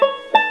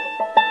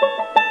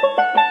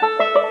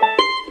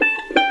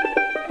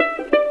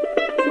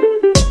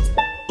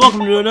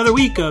Welcome to another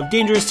week of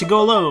Dangerous to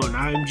Go Alone.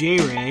 I'm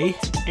J-Ray,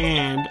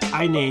 and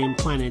I name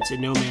planets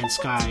in No Man's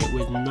Sky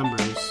with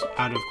numbers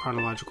out of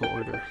chronological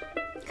order.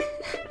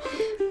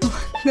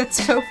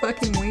 That's so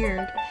fucking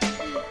weird.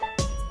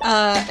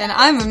 And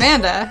I'm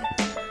Amanda,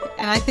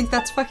 and I think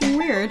that's fucking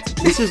weird.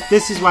 This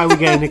is why we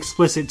get an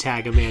explicit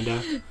tag,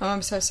 Amanda. Oh,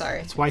 I'm so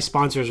sorry. It's why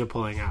sponsors are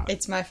pulling out.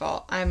 It's my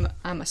fault. I'm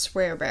a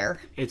swear bear.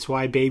 It's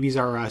why Babies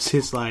R Us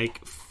is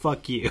like,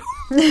 fuck you.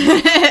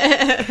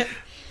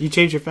 You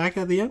change your fact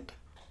at the end?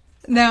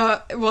 No,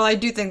 well, I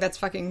do think that's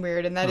fucking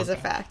weird, and that is a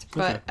fact.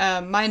 But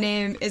my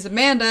name is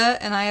Amanda,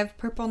 and I have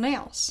purple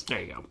nails.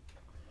 There you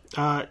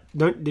go.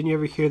 Didn't you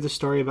ever hear the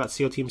story about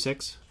SEAL Team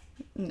 6?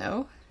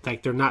 No.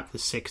 Like, they're not the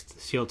 6th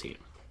SEAL Team.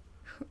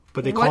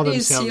 But they call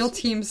themselves... What is SEAL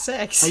Team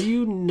 6? Are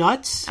you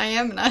nuts? I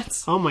am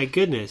nuts. Oh my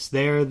goodness.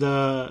 They're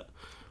the...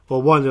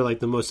 Well, one, they're like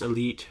the most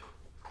elite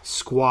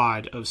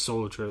squad of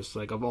soldiers,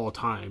 like, of all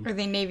time. Are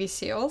they Navy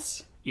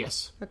SEALs?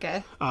 Yes.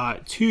 Okay.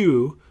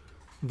 Two,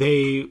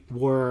 they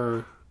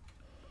were...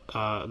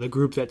 the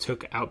group that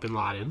took out Bin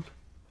Laden,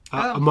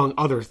 among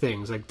other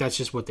things. Like, that's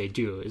just what they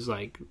do. Is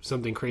like,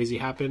 something crazy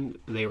happened,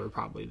 they were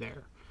probably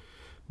there.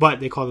 But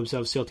they call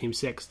themselves SEAL Team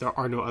 6. There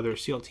are no other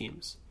SEAL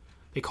teams.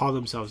 They call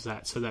themselves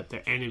that so that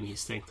their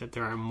enemies think that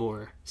there are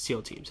more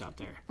SEAL teams out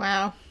there.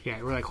 Wow.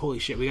 Yeah, we're like, holy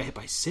shit, we got hit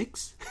by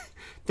 6?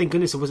 Thank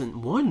goodness it wasn't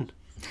 1.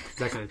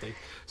 That kind of thing.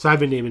 So I've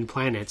been naming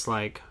planets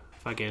like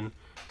fucking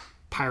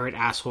pirate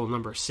asshole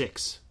number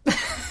 6.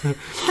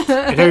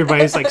 And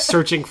everybody's like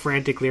searching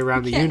frantically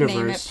around the universe.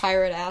 Name it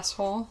pirate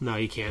asshole. No,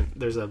 you can't.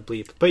 There's a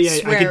bleep. But yeah,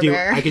 Swear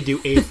I could do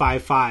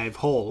A55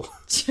 hole,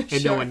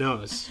 and no one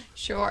knows.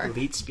 Sure.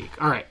 Elite speak.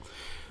 All right.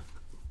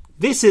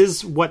 This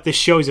is what this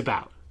show's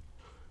about.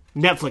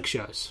 Netflix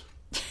shows.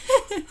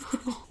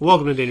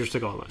 Welcome to Dangerous to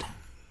Go Alone.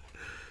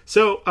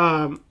 So,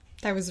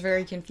 that was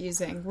very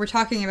confusing. We're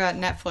talking about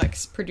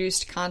Netflix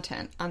produced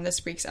content on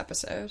this week's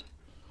episode.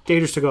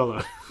 Dangerous to Go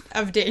Alone.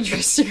 Of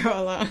Dangerous to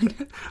Go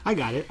Alone. I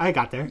got it. I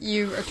got there.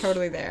 You are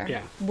totally there.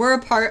 Yeah. We're a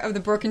part of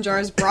the Broken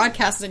Jars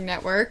Broadcasting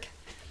Network.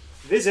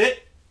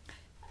 Visit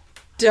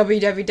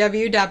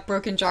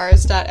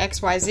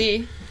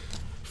www.brokenjars.xyz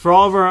for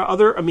all of our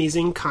other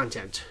amazing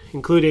content,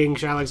 including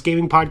Shylock's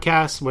Gaming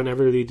Podcast,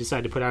 whenever they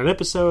decide to put out an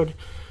episode.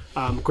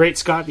 Great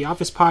Scott, The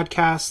Office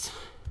Podcast.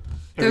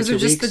 Those are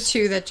just the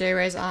two that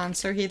J-Ray's on,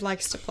 so he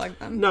likes to plug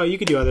them. No, you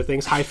could do other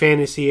things. High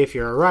Fantasy if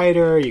you're a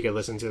writer. You could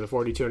listen to the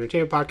 42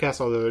 Entertainment Podcast,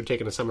 although they're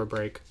taking a summer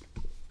break.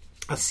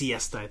 A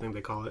siesta, I think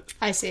they call it.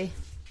 I see.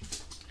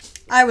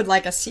 I would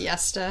like a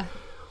siesta.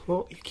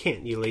 Well, you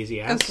can't, you lazy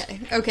ass.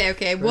 Okay.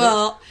 Right?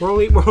 Well... We're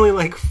only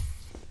like...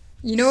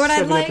 You know what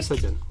I'd like? 7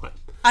 episodes in. What?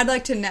 I'd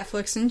like to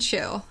Netflix and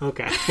chill.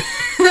 Okay.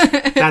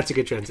 That's a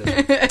good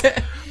transition.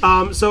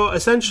 So,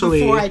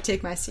 essentially... Before I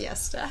take my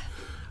siesta.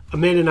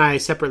 Amanda and I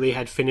separately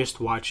had finished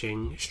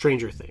watching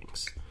Stranger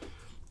Things.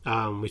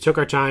 We took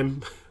our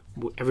time.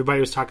 Everybody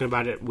was talking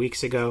about it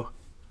weeks ago.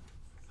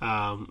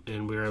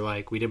 And we were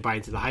like, we didn't buy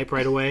into the hype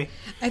right away.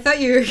 I thought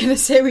you were going to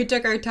say we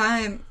took our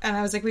time. And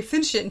I was like, we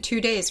finished it in 2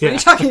 days. What are you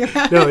talking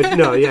about? No,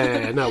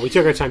 we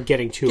took our time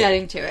getting to it. Yeah,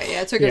 it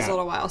took us a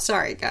little while.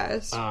 Sorry,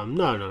 guys.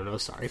 No,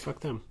 sorry. Fuck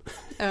them.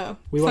 Oh,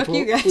 fuck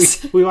you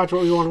guys. We watch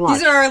what we want to watch.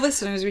 These are our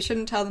listeners. We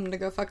shouldn't tell them to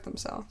go fuck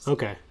themselves.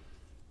 Okay.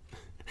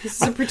 This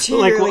is a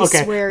particularly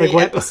sweary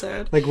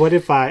episode. Like, what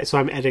if so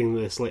I'm editing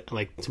this,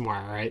 like,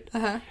 tomorrow, right?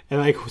 Uh-huh. And,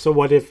 like, so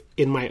what if,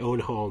 in my own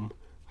home,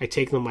 I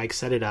take the mic,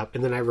 set it up,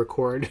 and then I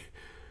record,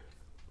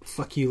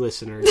 fuck you,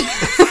 listeners.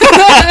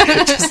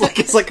 Just like,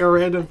 it's like a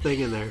random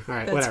thing in there. All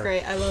right, That's whatever.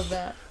 Great. I love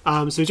that.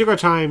 So we took our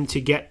time to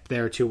get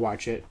there to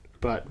watch it,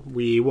 but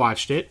we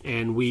watched it,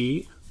 and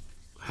we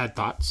had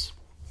thoughts.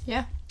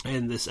 Yeah.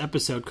 And this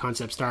episode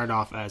concept started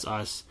off as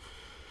us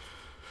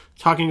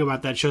talking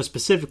about that show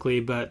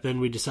specifically, but then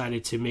we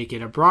decided to make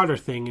it a broader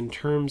thing in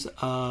terms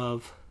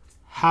of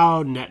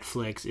how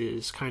Netflix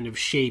is kind of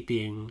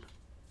shaping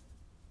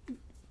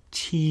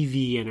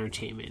TV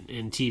entertainment,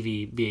 and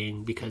TV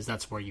being because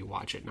that's where you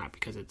watch it, not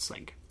because it's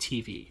like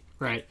TV,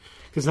 right?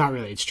 Because not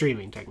really, it's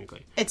streaming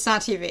technically. It's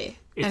not TV,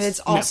 and it's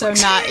Netflix. Also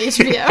not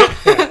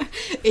HBO. Yeah.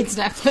 It's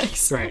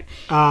Netflix, right?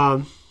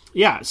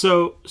 Yeah.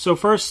 So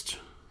first.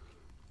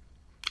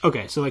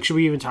 Okay, so like, should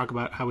we even talk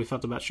about how we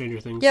felt about Stranger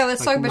Things? Yeah,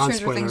 let's like, talk about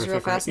Stranger Things real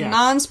fast.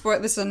 Yeah.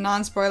 This is a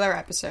non-spoiler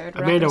episode.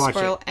 We're Amanda not going to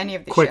spoil watched it any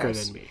of the quicker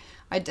shows. than me.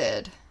 I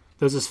did.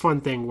 There's this fun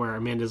thing where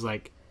Amanda's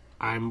like,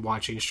 I'm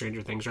watching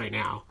Stranger Things right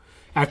now,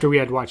 after we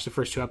had watched the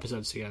first 2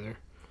 episodes together.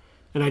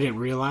 And I didn't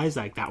realize,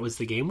 like, that was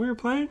the game we were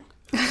playing.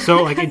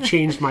 So, like, it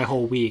changed my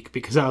whole week,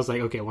 because I was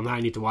like, okay, well, now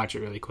I need to watch it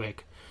really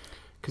quick.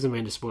 Because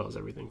Amanda spoils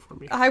everything for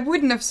me. I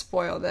wouldn't have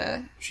spoiled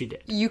it. She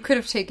did. You could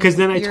have taken Because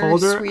then I your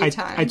told her, sweet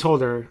time. I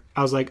told her,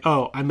 I was like,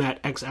 oh, I'm at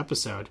X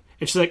episode.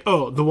 And she's like,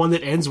 oh, the one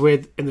that ends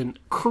with, and then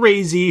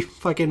crazy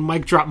fucking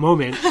mic drop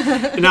moment.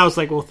 And I was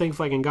like, well, thank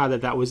fucking God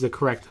that was the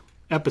correct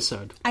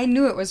episode. I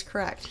knew it was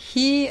correct.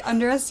 He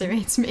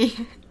underestimates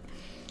me.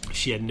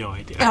 She had no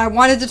idea. And I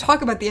wanted to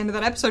talk about the end of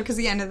that episode because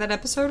the end of that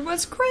episode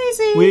was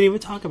crazy. We didn't even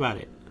talk about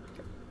it.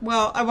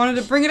 Well, I wanted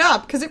to bring it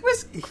up because it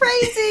was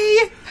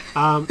crazy.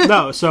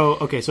 No, so,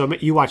 okay, so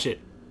you watch it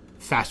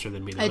faster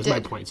than me. That was my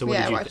point. So what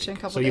did you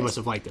think? So you must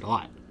have liked it a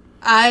lot.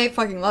 I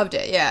fucking loved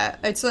it, yeah.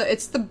 It's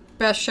the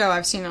best show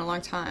I've seen in a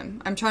long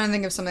time. I'm trying to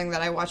think of something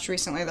that I watched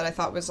recently that I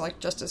thought was, like,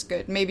 just as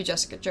good. Maybe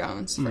Jessica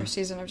Jones, first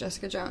season of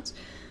Jessica Jones.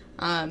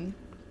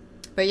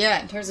 But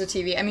yeah, in terms of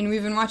TV, I mean,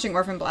 we've been watching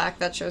Orphan Black.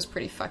 That show's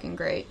pretty fucking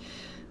great.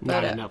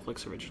 Not a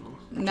Netflix original.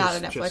 Not a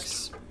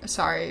Netflix.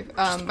 Sorry.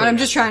 But I'm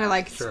just trying to,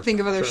 like, think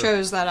of other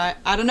shows that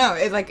I don't know.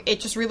 It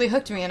just really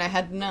hooked me, and I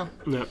had to know.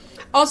 Yeah.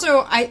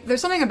 Also, there's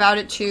something about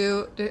it,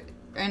 too,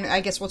 and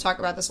I guess we'll talk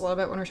about this a little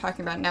bit when we're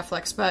talking about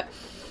Netflix, but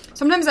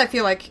sometimes I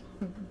feel like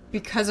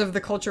because of the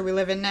culture we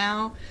live in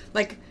now,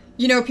 like,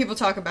 you know, people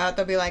talk about,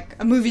 they'll be like,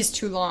 a movie's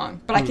too long,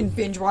 but I can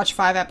binge watch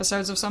 5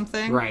 episodes of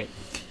something. Right.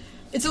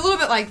 It's a little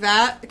bit like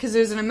that, because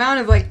there's an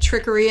amount of, like,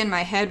 trickery in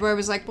my head where I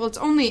was like, well, it's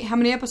only, how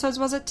many episodes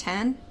was it?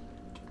 10?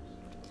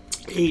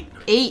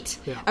 8.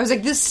 Yeah. I was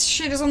like, this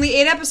shit is only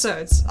 8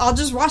 episodes. I'll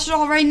just watch it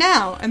all right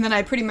now. And then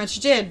I pretty much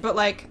did, but,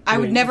 like, I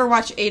would never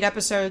watch 8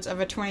 episodes of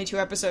a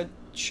 22-episode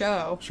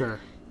show. Sure.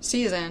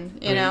 Season,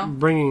 you know?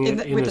 Bringing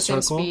it in with a the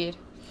same circle, speed.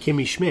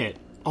 Kimmy Schmidt,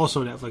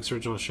 also a Netflix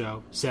original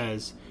show,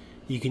 says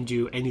you can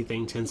do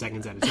anything 10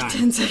 seconds at a time.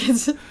 10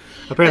 seconds.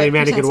 Apparently,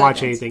 Amanda could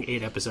watch anything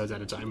 8 episodes at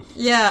a time.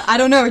 Yeah, I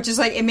don't know. It just,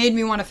 like, it made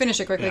me want to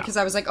finish it quickly because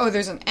I was like, oh,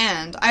 there's an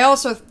end. I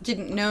also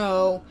didn't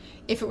know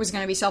if it was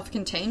going to be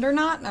self-contained or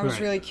not, and I was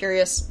really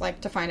curious,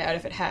 like, to find out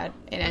if it had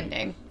an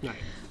ending. Right.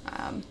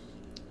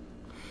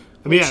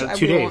 I mean, yeah,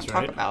 2 days, won't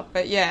right? Talk about,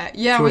 but yeah,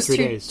 it was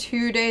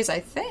 2 days,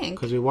 I think.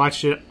 Because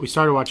we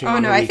started watching it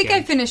on the I weekend. think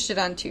I finished it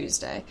on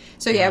Tuesday.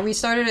 So yeah, we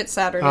started it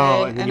Saturday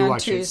and then on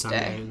Tuesday.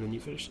 Sunday, and then you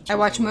finished it Tuesday. I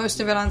watched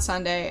most of it on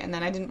Sunday, and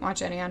then I didn't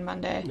watch any on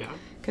Monday. Yeah.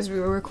 Because we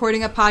were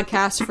recording a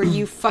podcast for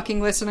you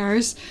fucking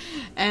listeners,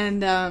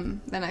 and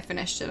then I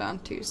finished it on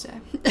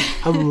Tuesday.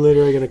 I'm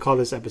literally going to call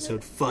this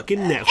episode Fucking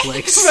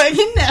Netflix.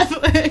 Fucking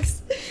Netflix.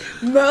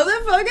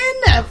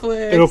 Motherfucking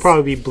Netflix. It'll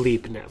probably be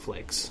Bleep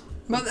Netflix.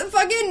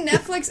 Motherfucking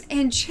Netflix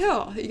and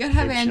chill. You gotta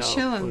have and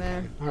chill in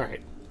there. All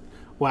right.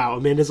 Wow,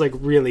 Amanda's like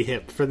really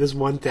hip for this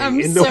one thing I'm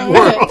in so the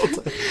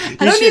world.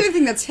 I don't even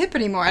think that's hip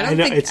anymore. I don't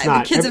think it's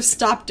not. The kids have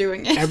stopped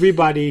doing it.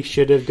 Everybody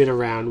should have been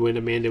around when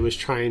Amanda was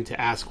trying to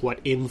ask what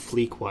in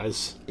fleek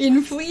was.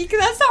 In fleek?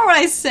 That's not what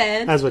I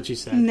said. That's what you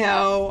said.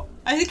 No.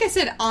 I think I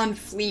said on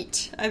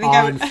fleet. I think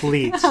on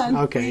fleet.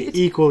 Okay, fleet.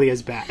 equally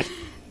as bad.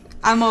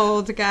 I'm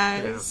old,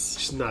 guys. Yeah,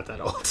 just not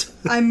that old.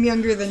 I'm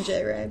younger than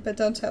J. Ray, but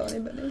don't tell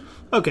anybody.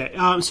 Okay,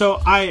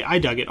 so I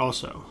dug it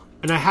also.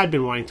 And I had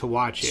been wanting to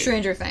watch it.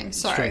 Stranger Things.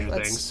 Sorry,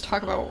 let's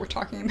talk about what we're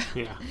talking about.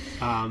 Yeah.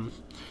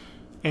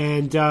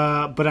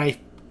 But I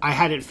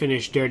hadn't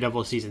finished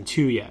Daredevil Season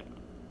 2 yet.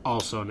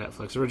 Also a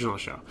Netflix original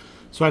show.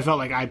 So I felt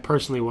like I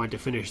personally wanted to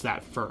finish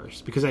that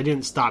first. Because I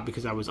didn't stop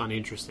because I was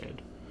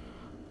uninterested.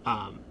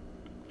 And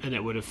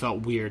it would have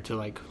felt weird to,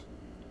 like,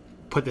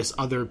 put this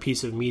other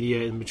piece of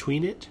media in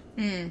between it.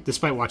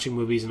 Despite watching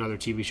movies and other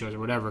TV shows or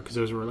whatever. Because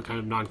those were kind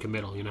of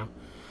non-committal, you know?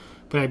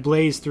 But I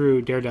blazed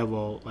through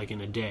Daredevil, like,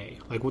 in a day.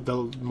 Like, with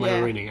my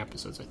remaining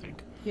episodes, I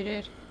think. You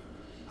did.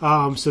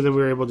 So then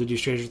we were able to do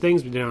Stranger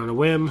Things. We did it on a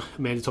whim.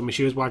 Amanda told me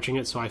she was watching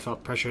it, so I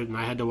felt pressured and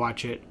I had to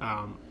watch it.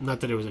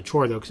 Not that it was a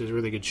chore, though, because it was a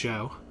really good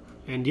show.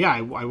 And, yeah,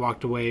 I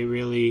walked away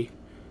really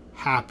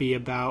happy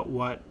about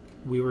what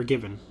we were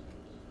given.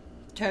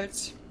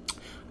 Totes.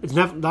 It's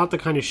not the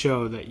kind of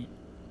show that...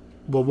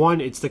 Well, one,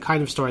 it's the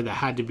kind of story that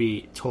had to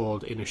be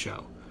told in a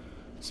show.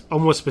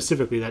 Almost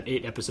specifically that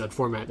 8-episode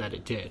format that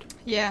it did.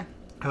 Yeah.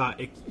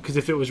 Because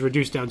if it was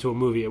reduced down to a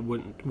movie, it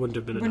wouldn't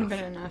have been enough. Wouldn't have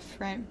been enough,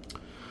 right?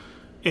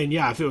 And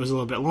yeah, if it was a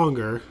little bit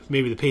longer,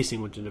 maybe the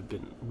pacing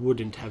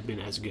wouldn't have been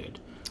as good.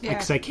 Yeah,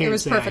 because I can't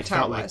say I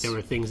felt like was. there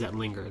were things that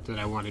lingered that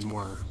I wanted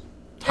more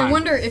time. I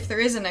wonder if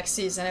there is a next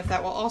season, if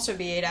that will also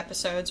be 8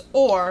 episodes,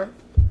 or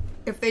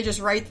if they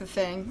just write the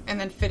thing and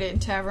then fit it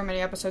into however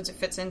many episodes it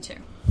fits into.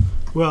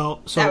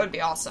 Well, so that would be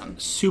awesome.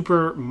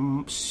 Super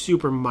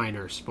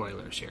minor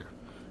spoilers here.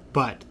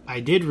 But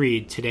I did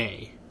read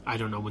today, I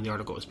don't know when the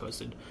article was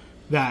posted,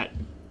 that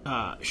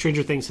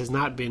Stranger Things has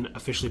not been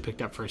officially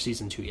picked up for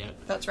season 2 yet.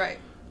 That's right.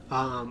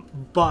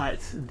 But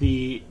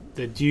the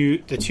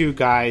two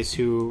guys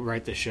who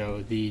write the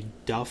show, the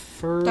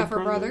Duffer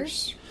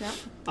Brothers,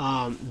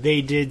 yeah.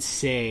 They did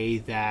say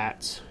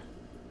that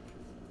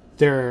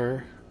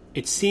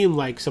it seemed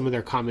like some of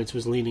their comments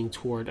was leaning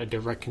toward a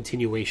direct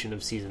continuation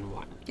of season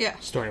 1. Yeah.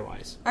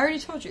 Story-wise. I already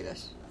told you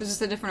this. Was this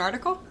a different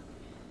article?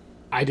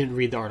 I didn't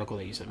read the article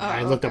that you sent me.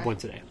 I looked up one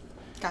today.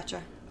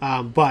 Gotcha.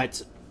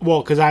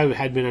 Because I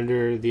had been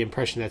under the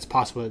impression that it's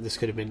possible that this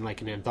could have been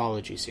like an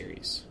anthology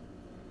series.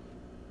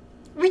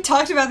 We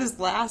talked about this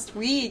last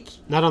week.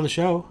 Not on the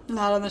show.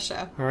 Not on the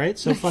show. All right,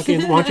 so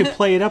fucking, why don't you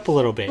play it up a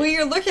little bit? Well,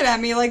 you're looking at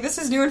me like this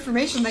is new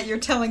information that you're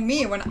telling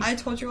me when I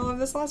told you all of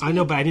this last week. I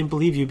know, but I didn't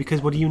believe you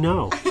because what do you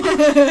know?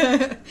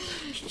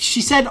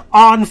 She said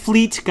on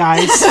fleet,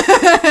 guys.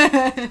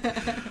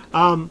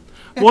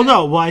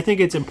 Well, I think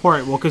it's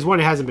important. Well, because one,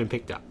 it hasn't been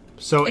picked up.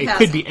 So it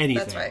could be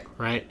anything. That's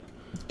right.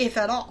 If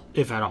at all.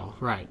 If at all,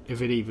 right.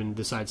 If it even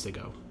decides to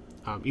go.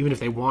 Even if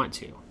they want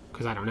to,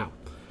 because I don't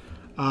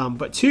know.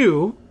 But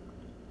two,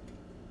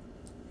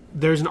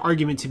 there's an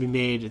argument to be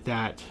made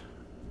that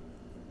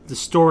the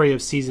story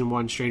of season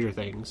 1 Stranger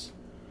Things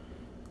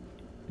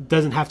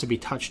doesn't have to be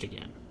touched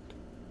again.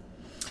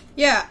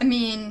 Yeah, I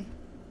mean,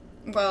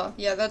 well,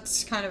 yeah,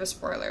 that's kind of a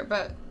spoiler,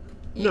 but...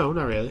 No,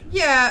 not really.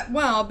 Yeah,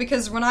 well,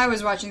 because when I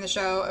was watching the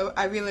show,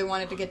 I really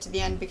wanted to get to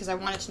the end because I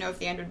wanted to know if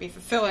the end would be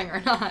fulfilling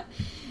or not.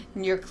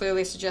 And you're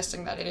clearly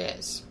suggesting that it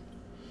is.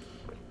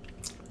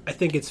 I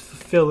think it's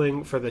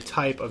fulfilling for the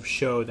type of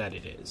show that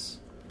it is.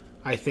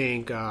 I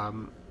think,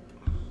 so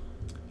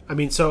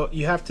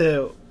you have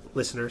to,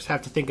 listeners,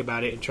 have to think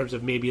about it in terms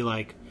of maybe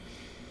like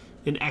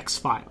an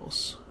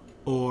X-Files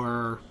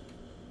or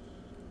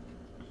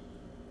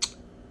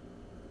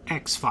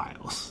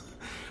X-Files.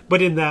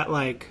 But in that,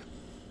 like,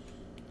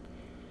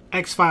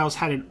 X-Files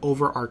had an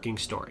overarching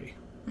story,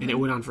 and it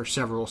went on for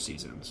several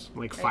seasons,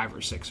 like 5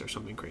 or 6 or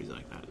something crazy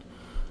like that.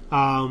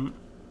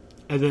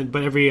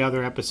 But every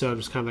other episode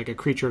was kind of like a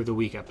Creature of the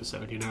Week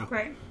episode, you know?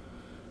 Right.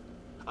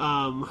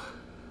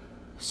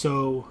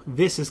 So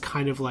this is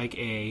kind of like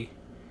a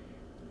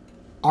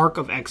arc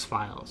of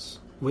X-Files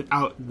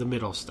without the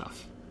middle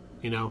stuff,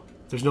 you know?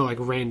 There's no like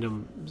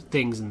random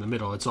things in the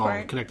middle. It's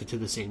all connected to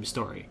the same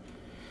story.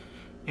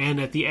 And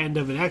at the end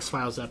of an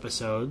X-Files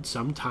episode,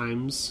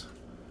 sometimes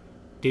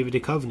David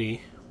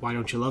Duchovny, Why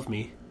Don't You Love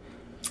Me?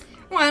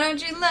 Why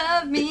don't you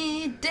love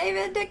me,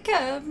 David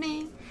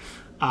Duchovny?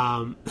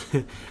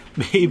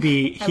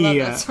 Maybe I love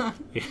that song.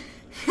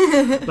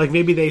 like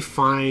maybe they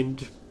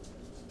find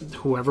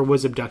whoever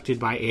was abducted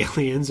by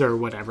aliens or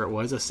whatever it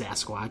was, a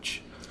Sasquatch.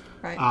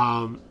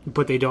 Right.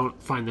 But they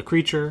don't find the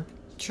creature.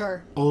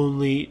 Sure.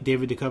 Only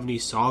David Duchovny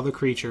saw the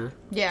creature.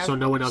 Yeah. So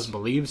no one else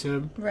believes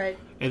him. Right.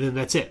 And then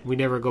that's it. We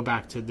never go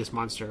back to this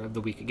monster of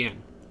the week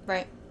again.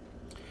 Right.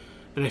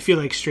 And I feel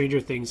like Stranger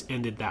Things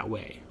ended that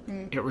way.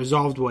 It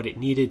resolved what it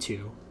needed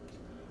to.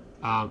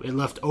 It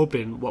left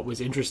open what was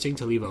interesting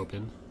to leave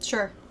open.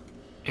 Sure.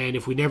 And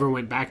if we never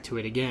went back to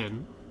it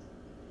again,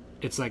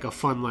 it's like a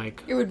fun,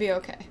 like... It would be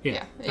okay.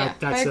 Yeah.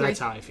 That's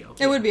how I feel.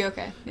 It would be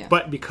okay. Yeah.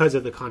 But because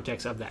of the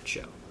context of that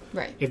show.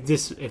 Right.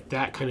 If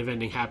that kind of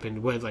ending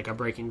happened with like a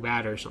Breaking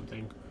Bad or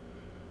something.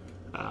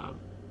 I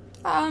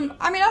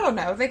don't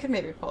know. They could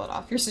maybe pull it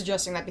off. You're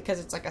suggesting that because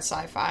it's like a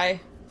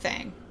sci-fi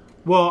thing.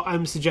 Well,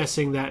 I'm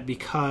suggesting that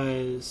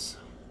because...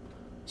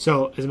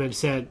 So, as I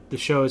said, the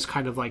show is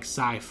kind of like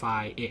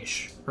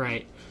sci-fi-ish,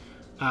 right?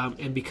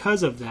 And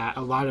because of that,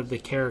 a lot of the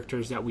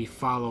characters that we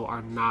follow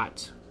are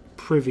not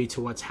privy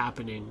to what's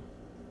happening,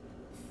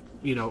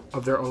 you know,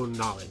 of their own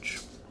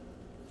knowledge.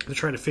 They're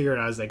trying to figure it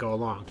out as they go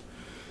along.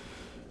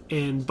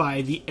 And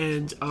by the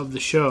end of the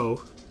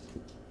show,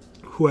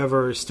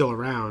 whoever is still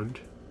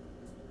around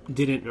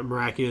didn't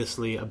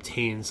miraculously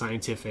obtain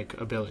scientific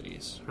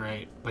abilities,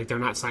 right? Like, they're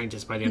not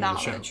scientists by the end of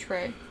the show. Knowledge,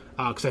 right.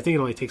 Because I think it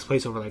only takes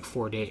place over like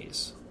 4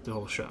 days, the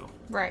whole show.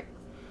 Right.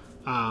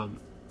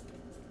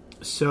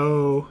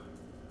 So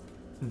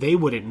they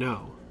wouldn't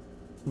know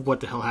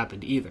what the hell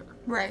happened either.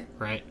 Right.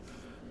 Right?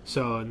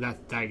 So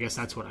I guess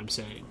that's what I'm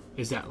saying.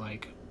 Is that,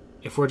 like,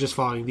 if we're just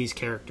following these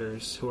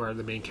characters who are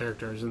the main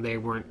characters and they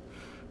weren't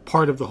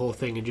part of the whole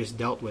thing and just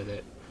dealt with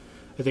it,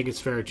 I think it's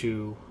fair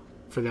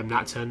for them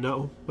not to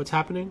know what's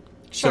happening.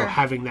 Sure. So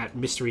having that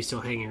mystery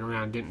still hanging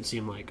around didn't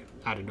seem like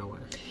out of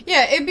nowhere.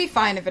 Yeah, it'd be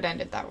fine if it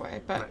ended that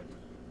way, but... Right.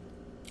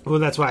 Well,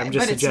 that's why I'm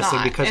just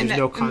suggesting, because and there's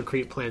no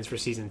concrete plans for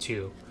season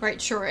 2.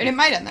 Right, sure. And it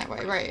might end that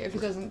way, right, if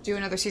it doesn't do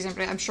another season,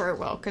 but I'm sure it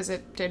will, because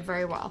it did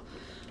very well.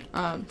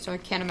 So I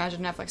can't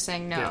imagine Netflix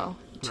saying no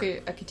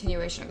to a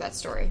continuation of that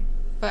story.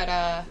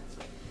 But,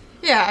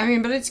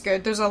 but it's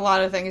good. There's a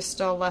lot of things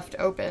still left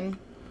open,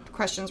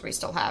 questions we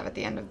still have at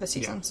the end of the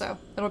season, so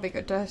it'll be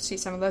good to see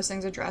some of those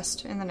things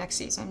addressed in the next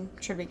season,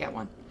 should we get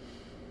one.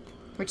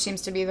 Which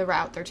seems to be the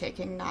route they're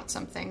taking, not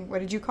something,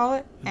 what did you call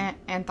it?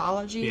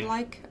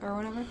 Anthology-like, or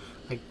whatever?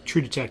 Like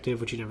True Detective,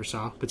 which you never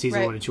saw, but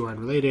season 1 and 2 are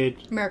unrelated.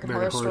 American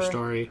Horror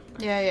Story.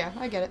 Yeah,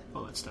 I get it.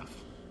 All that stuff.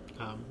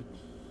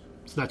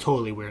 It's not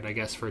totally weird, I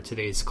guess, for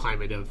today's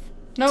climate of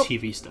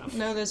TV stuff.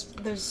 No,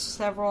 there's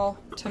several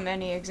to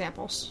many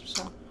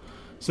examples.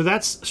 So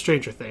that's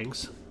Stranger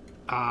Things.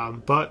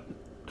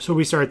 So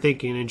we started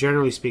thinking, and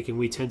generally speaking,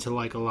 we tend to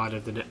like a lot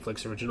of the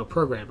Netflix original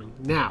programming.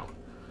 Now,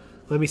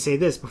 let me say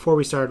this. Before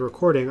we started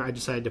recording, I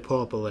decided to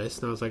pull up a list,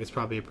 and I was like, it's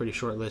probably a pretty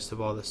short list of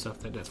all the stuff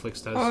that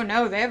Netflix does. Oh,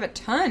 no, they have a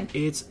ton.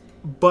 It's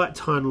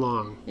butt-ton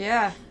long.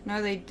 Yeah.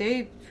 No,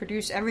 they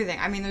produce everything.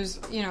 I mean,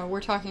 there's,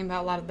 we're talking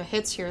about a lot of the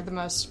hits here, the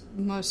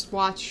most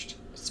watched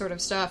sort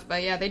of stuff.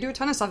 But, yeah, they do a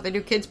ton of stuff. They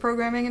do kids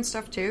programming and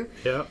stuff, too.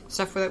 Yeah.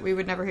 Stuff that we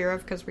would never hear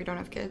of because we don't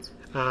have kids.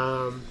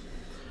 And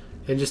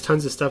just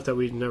tons of stuff that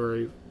we'd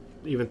never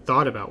even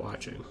thought about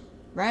watching.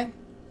 Right.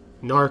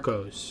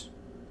 Narcos.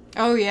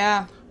 Oh,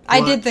 yeah.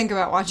 I did think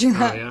about watching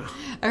that. Oh, yeah.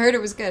 I heard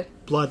it was good.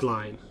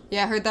 Bloodline.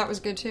 Yeah, I heard that was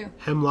good, too.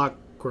 Hemlock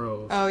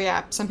Grove. Oh,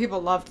 yeah. Some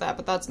people loved that,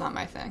 but that's not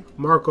my thing.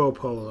 Marco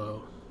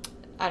Polo.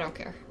 I don't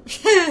care.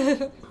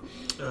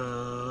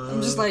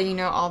 I'm just letting you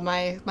know all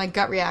my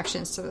gut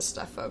reactions to this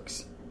stuff,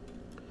 folks.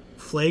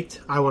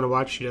 Flaked. I want to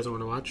watch. She doesn't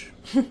want to watch.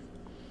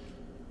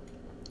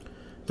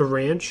 The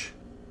Ranch.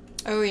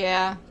 Oh,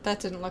 yeah. That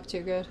didn't look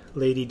too good.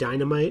 Lady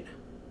Dynamite.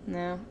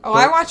 No. Oh,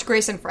 I watched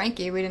Grace and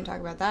Frankie. We didn't talk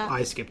about that.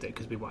 I skipped it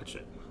because we watched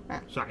it. Oh.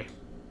 Sorry.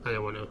 I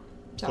didn't want to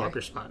blow up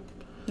your spot.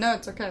 No,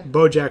 it's okay.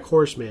 BoJack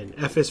Horseman.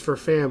 F is for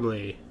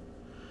Family.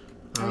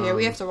 Oh, yeah,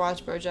 we have to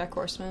watch BoJack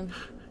Horseman.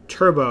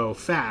 Turbo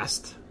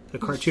Fast. The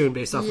cartoon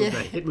based off of the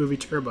hit movie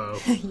Turbo.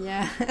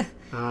 Yeah.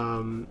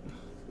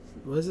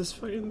 What is this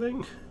fucking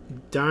thing?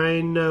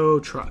 Dino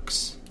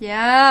Trucks.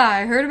 Yeah,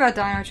 I heard about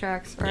Dino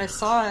Trucks, or I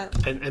saw it.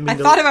 I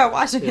thought about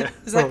watching it.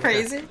 Is that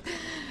crazy?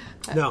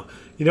 No.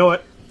 You know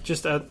what?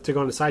 Just to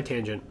go on a side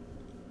tangent,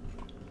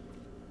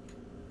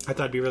 I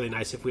thought it'd be really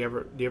nice if do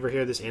you ever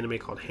hear this anime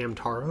called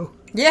Hamtaro?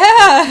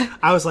 Yeah!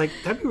 I was like,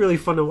 that'd be really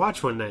fun to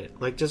watch one night.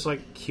 Like, just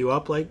like queue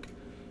up like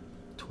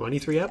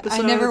 23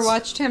 episodes. I never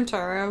watched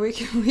Hamtaro.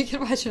 We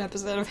can watch an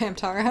episode of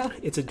Hamtaro.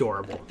 It's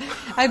adorable.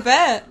 I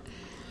bet.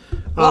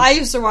 Well, I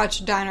used to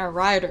watch Dino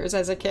Riders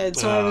as a kid,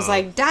 so I was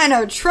like,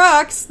 Dino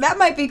Trucks? That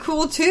might be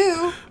cool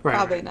too. Right,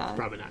 Probably not.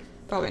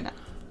 Probably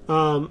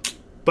not.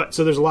 But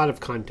so there's a lot of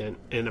content,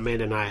 and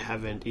Amanda and I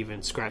haven't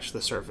even scratched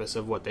the surface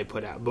of what they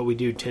put out. But we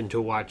do tend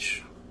to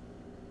watch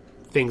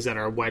things that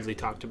are widely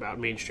talked about,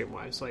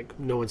 mainstream-wise. Like,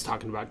 no one's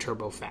talking about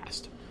Turbo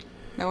Fast.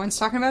 No one's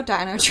talking about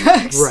Dino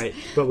Trucks. Right,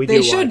 but we do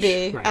They should watch.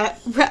 be, Right.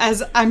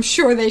 as I'm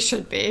sure they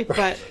should be,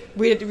 but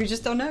we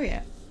just don't know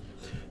yet.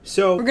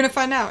 So We're going to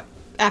find out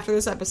after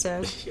this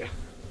episode. Yeah.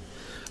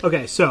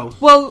 Okay, so...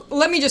 Well,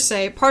 let me just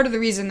say, part of the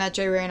reason that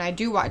J. Ray and I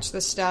do watch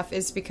this stuff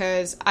is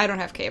because I don't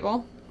have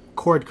cable.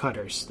 Cord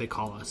cutters, they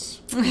call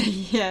us.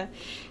 Yeah.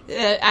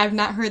 I've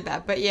not heard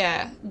that, but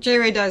yeah. J.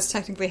 Ray does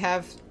technically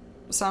have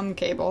some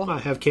cable. I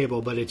have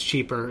cable, but it's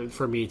cheaper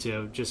for me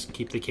to just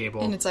keep the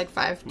cable. And it's like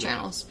 5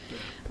 channels.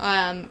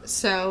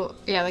 So,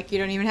 yeah, like you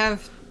don't even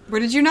have...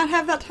 Where did you not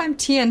have that time?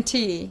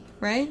 TNT,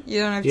 right? You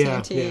don't have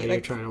TNT. Yeah, like,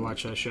 you're trying to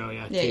watch that show,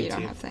 yeah. Yeah, TNT. you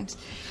don't have things.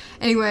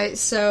 Anyway,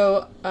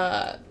 so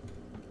I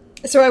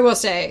will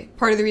say,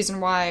 part of the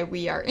reason why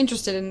we are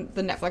interested in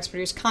the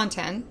Netflix-produced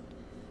content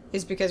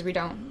is because we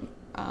don't...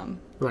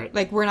 right.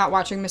 Like, we're not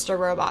watching Mr.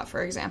 Robot,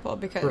 for example,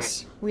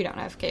 because we don't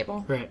have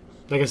cable. Right.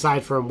 Like,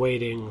 aside from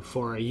waiting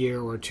for a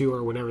year or two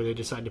or whenever they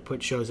decide to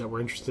put shows that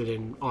we're interested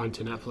in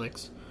onto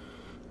Netflix,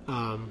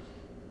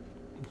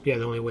 the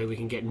only way we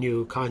can get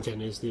new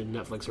content is the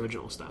Netflix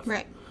original stuff.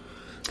 Right.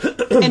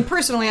 And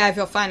personally, I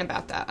feel fine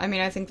about that. I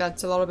mean, I think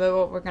that's a little bit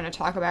what we're going to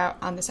talk about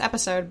on this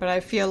episode, but I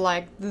feel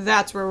like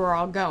that's where we're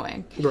all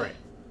going. Right.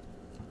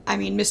 I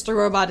mean, Mr.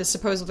 Robot is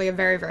supposedly a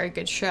very, very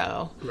good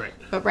show. Right.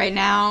 But right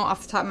now,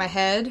 off the top of my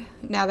head,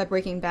 now that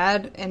Breaking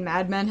Bad and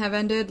Mad Men have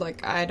ended,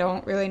 like, I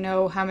don't really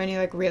know how many,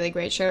 like, really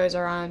great shows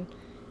are on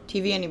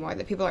TV anymore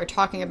that people are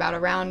talking about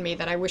around me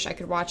that I wish I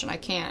could watch and I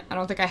can't. I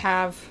don't think I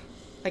have,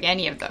 like,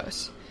 any of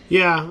those.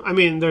 Yeah, I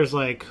mean, there's,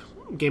 like,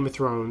 Game of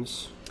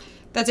Thrones.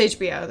 That's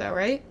HBO, though,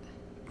 right?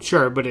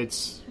 Sure, but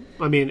it's...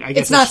 I mean, I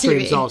guess it's not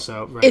streams TV.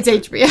 also. Right. It's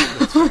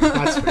HBO.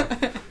 That's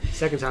fair.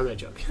 Second time that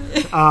joke.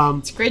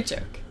 It's a great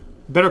joke.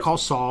 Better Call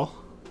Saul.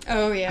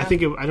 Oh, yeah. I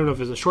think I don't know if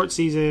it was a short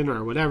season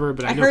or whatever,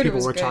 but I know heard people it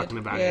was were good. talking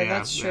about it. Yeah, Yeah,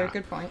 that's true.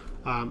 Good point.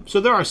 So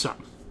there are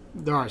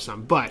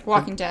some, but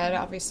Walking Dead,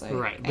 obviously.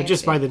 right. But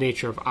just by the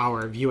nature of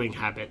our viewing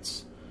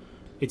habits,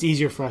 it's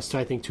easier for us to,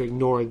 I think, to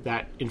ignore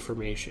that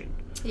information.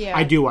 Yeah.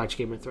 I do watch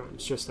Game of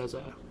Thrones just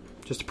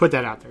to put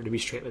that out there, to be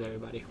straight with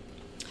everybody.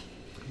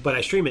 But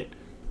I stream it.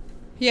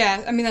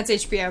 Yeah, I mean that's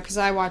HBO because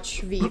I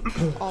watch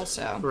Veep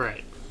also.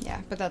 Right.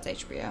 Yeah, but that's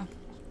HBO.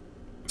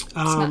 It's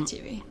not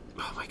TV.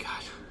 Oh my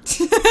god.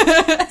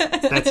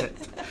 That's it.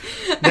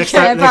 Next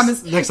Okay, I time,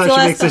 promise. next time It's the she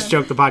last makes this time.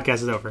 joke, the podcast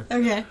is over.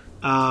 Okay.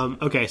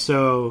 Okay,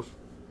 so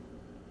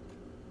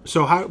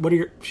how? What are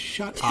your?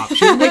 Shut up!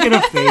 She's making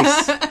a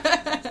face.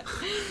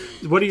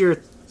 What are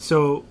your?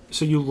 So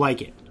you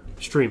like it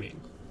streaming?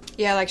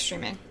 Yeah, I like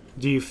streaming.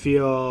 Do you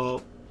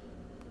feel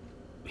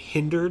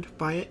hindered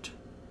by it?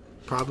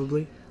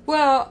 Probably.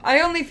 Well,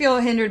 I only feel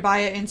hindered by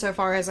it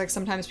insofar as, like,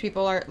 sometimes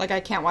people are, like, I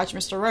can't watch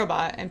Mr.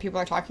 Robot, and people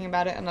are talking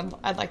about it, and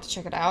I'd like to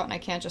check it out, and I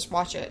can't just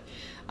watch it.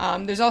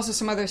 There's also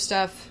some other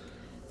stuff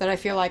that I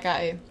feel like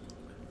I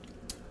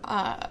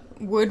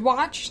would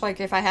watch, like,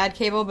 if I had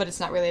cable, but it's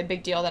not really a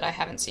big deal that I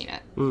haven't seen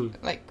it.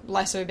 Like,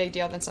 less of a big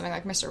deal than something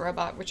like Mr.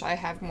 Robot, which I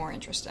have more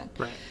interest in.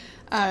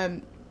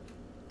 Right.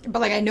 But,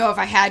 like, I know if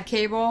I had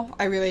cable,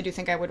 I really do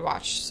think I would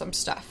watch some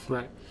stuff.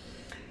 Right.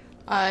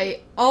 I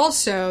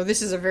also,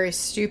 this is a very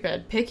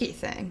stupid, picky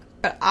thing,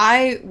 but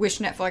I wish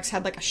Netflix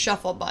had, like, a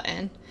shuffle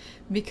button,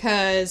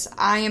 because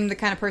I am the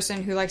kind of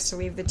person who likes to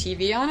leave the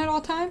TV on at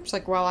all times,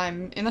 like, while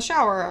I'm in the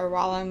shower, or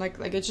while I'm, like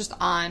it's just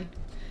on.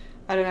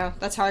 I don't know,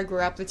 that's how I grew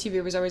up. The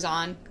TV was always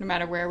on, no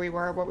matter where we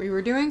were, what we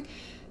were doing,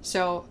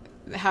 so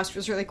the house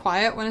feels really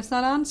quiet when it's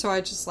not on, so I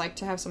just like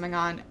to have something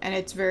on, and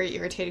it's very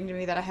irritating to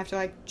me that I have to,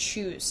 like,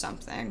 choose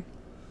something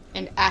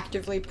and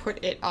actively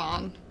put it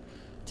on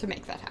to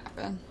make that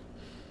happen.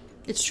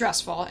 It's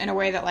stressful in a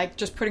way that, like,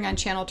 just putting on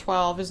channel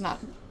 12 is not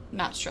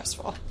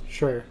stressful.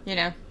 Sure. You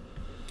know?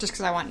 Just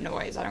because I want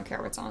noise. I don't care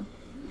what's on.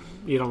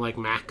 You don't like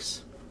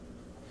Max?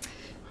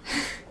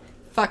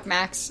 Fuck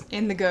Max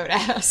in the goat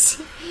ass,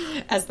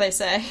 as they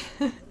say.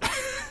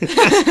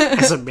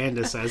 as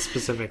Amanda says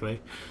specifically.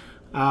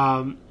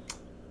 Yeah.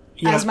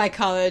 As my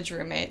college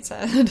roommate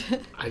said.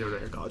 I don't know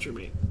your college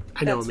roommate.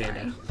 I know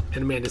Amanda. Fine.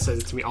 And Amanda says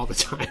it to me all the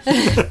time.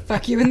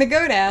 Fuck you in the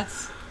goat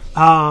ass.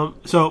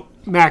 So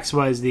Max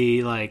was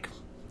the, like,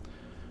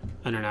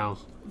 I don't know,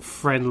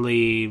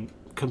 friendly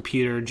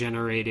computer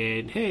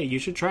generated, hey, you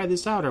should try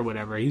this out or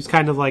whatever. He was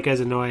kind of like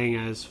as annoying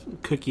as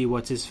Cookie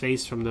what's his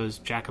face from those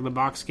Jack in the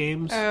Box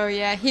games. Oh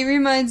yeah, he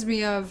reminds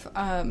me of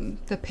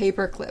the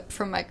paperclip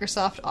from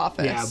Microsoft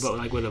Office. Yeah, but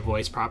like with a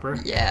voice proper.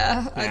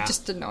 Yeah.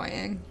 Just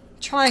annoying.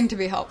 Trying to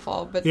be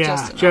helpful, but yeah,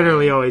 just annoying.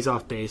 Generally always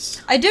off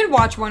base. I did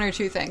watch one or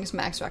two things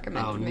Max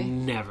recommended Oh, me.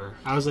 never.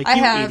 I was like,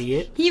 you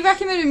idiot. He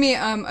recommended me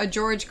a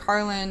George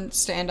Carlin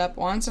stand-up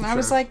once, and I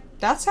was like,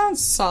 that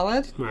sounds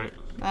solid. Right.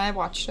 I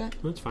watched it.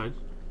 That's fine.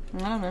 I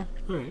don't know.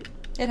 All right.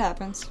 It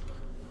happens.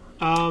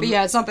 But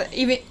yeah, it's not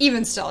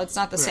even still, it's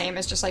not the right. same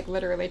as just like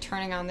literally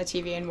turning on the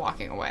TV and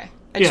walking away.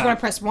 I just want to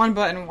press one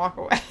button and walk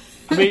away.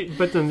 I mean,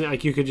 but then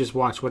like you could just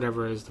watch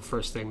whatever is the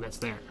first thing that's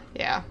there.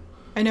 Yeah.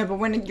 I know, but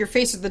when you're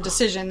faced with the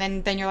decision,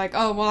 then you're like,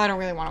 oh, well, I don't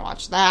really want to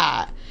watch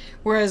that.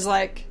 Whereas,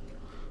 like...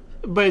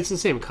 But it's the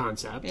same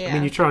concept. Yeah. I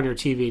mean, you turn on your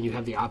TV and you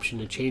have the option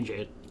to change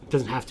it. It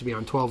doesn't have to be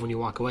on 12 when you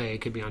walk away.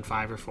 It could be on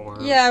 5 or 4.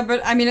 Yeah,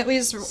 but I mean, at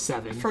least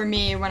 7. For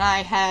me, when I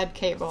had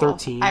cable,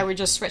 13. I would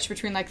just switch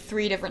between like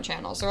 3 different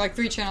channels. There were like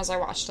 3 channels I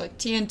watched, like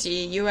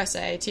TNT,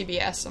 USA,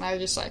 TBS, and I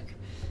would just like...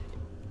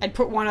 I'd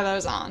put one of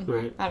those on.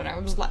 Right. I don't know,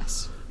 it was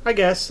less. I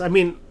guess. I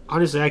mean,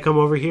 honestly, I come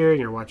over here and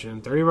you're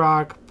watching 30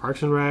 Rock,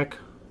 Parks and Rec,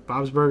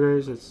 Bob's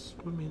Burgers. It's,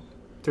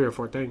 3 or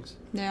 4 things.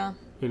 Yeah.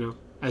 You know,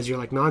 as you're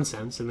like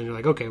nonsense, and then you're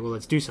like, okay, well,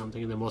 let's do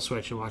something, and then we'll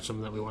switch and watch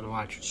something that we want to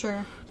watch.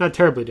 Sure. Not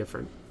terribly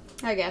different.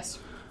 I guess.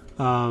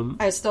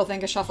 I still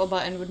think a shuffle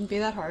button wouldn't be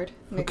that hard.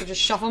 And I could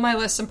just shuffle my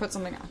list and put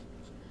something on.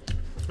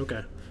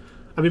 Okay.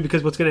 I mean,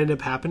 because what's going to end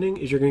up happening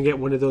is you're going to get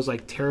one of those,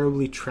 like,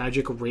 terribly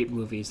tragic rape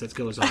movies that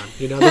goes on.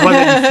 You know, the one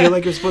that you feel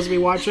like you're supposed to be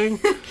watching,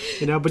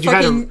 you know, but you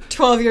fucking kind of...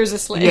 12 Years a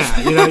Slave.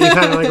 Yeah, you know, you've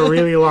had, like, a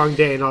really long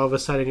day, and all of a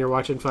sudden you're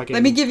watching fucking...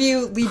 Let me give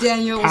you Lee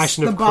Daniels,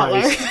 Passion the of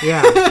butler. Christ.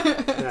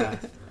 Yeah.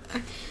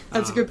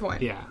 That's a good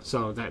point. Yeah,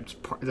 so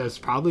that's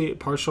probably a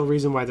partial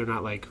reason why they're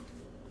not, like,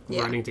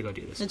 running to go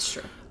do this. It's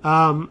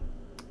true.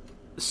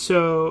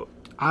 So,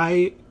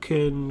 I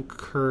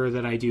concur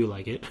that I do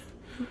like it.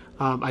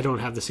 I don't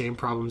have the same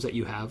problems that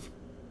you have.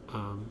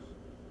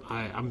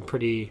 I'm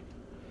pretty,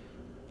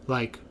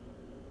 like,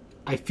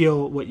 I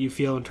feel what you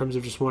feel in terms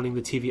of just wanting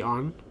the TV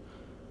on,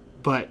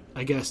 but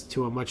I guess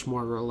to a much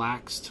more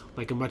relaxed,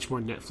 like a much more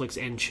Netflix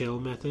and chill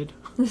method,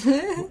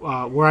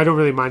 where I don't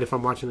really mind if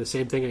I'm watching the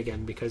same thing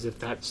again, because if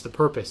that's the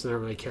purpose, then I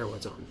don't really care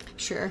what's on.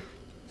 Sure.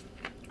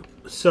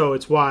 So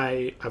it's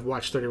why I've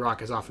watched 30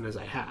 Rock as often as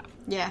I have.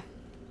 Yeah.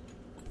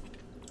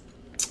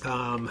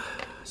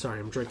 Sorry,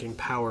 I'm drinking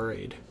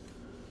Powerade.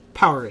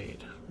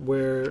 Powerade,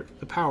 where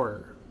the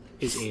power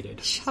is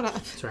aided. Shut up.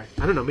 That's right.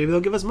 I don't know. Maybe they'll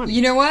give us money.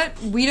 You know what?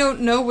 We don't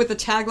know what the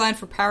tagline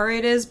for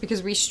Powerade is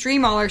because we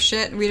stream all our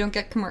shit and we don't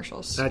get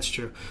commercials. That's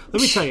true.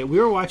 Let me tell you, we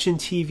were watching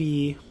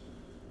TV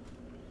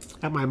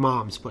at my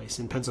mom's place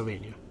in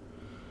Pennsylvania.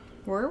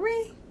 Were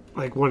we?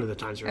 Like one of the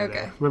times we were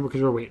there. Remember,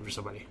 because we were waiting for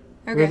somebody.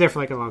 Okay. We were there for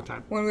like a long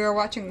time. When we were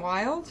watching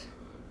Wild?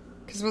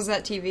 Because was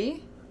that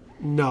TV?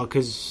 No,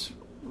 because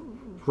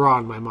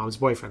Ron, my mom's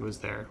boyfriend, was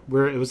there.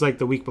 It was like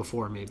the week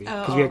before, maybe.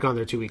 Because we had gone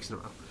there 2 weeks in a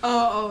row.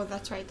 Oh,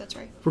 that's right.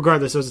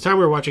 Regardless, it was the time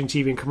we were watching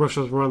TV and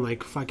commercials were on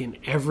like fucking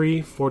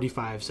every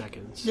 45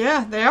 seconds.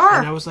 Yeah, they are.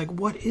 And I was like,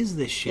 what is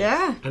this shit?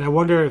 Yeah. And I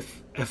wonder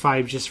if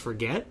I just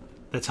forget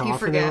that's how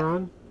often they were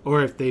on.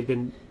 Or if they've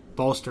been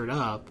bolstered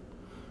up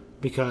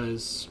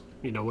because,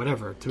 you know,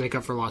 whatever, to make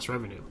up for lost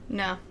revenue.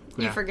 No,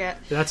 you forget.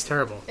 That's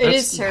terrible. It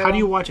is terrible. How do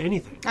you watch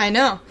anything? I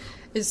know.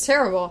 It's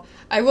terrible.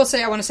 I want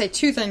to say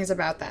 2 things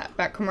about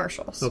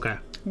commercials. Okay.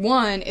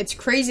 One, it's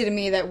crazy to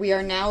me that we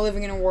are now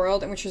living in a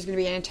world in which there's going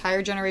to be an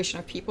entire generation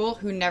of people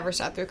who never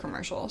sat through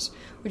commercials,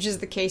 which is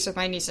the case with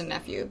my niece and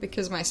nephew,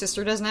 because my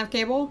sister doesn't have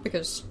cable,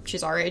 because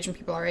she's our age and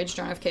people our age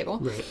don't have cable.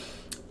 Right.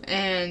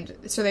 And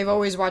so they've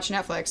always watched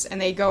Netflix, and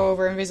they go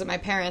over and visit my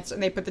parents,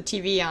 and they put the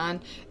TV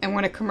on, and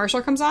when a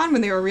commercial comes on,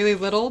 when they were really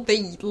little,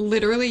 they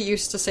literally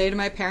used to say to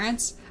my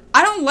parents,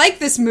 I don't like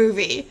this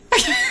movie.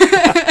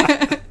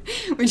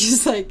 Which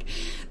is like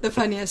the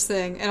funniest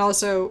thing. And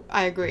also,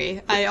 I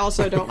agree. I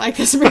also don't like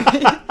this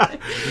movie.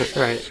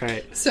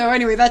 Right. So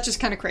anyway, that's just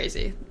kind of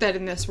crazy that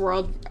in this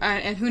world,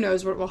 and who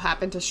knows what will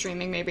happen to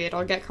streaming. Maybe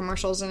it'll get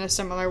commercials in a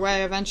similar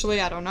way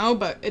eventually. I don't know.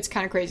 But it's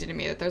kind of crazy to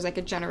me that there's like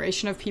a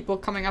generation of people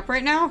coming up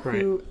right now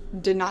who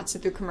did not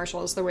sit through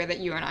commercials the way that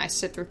you and I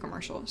sit through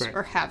commercials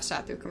or have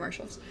sat through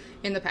commercials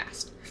in the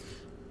past.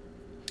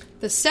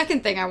 The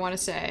second thing I want to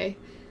say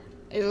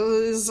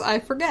is I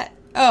forget.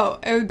 Oh,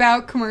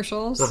 about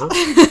commercials.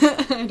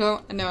 I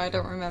don't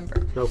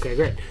remember. Okay,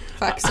 great.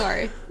 Fuck,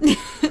 sorry.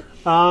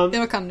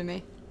 It'll come to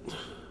me.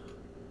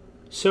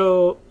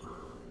 So,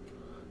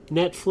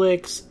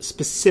 Netflix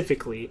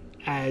specifically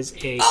as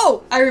a...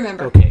 Oh, I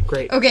remember. Okay,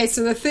 great. Okay,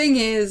 so the thing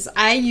is,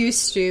 I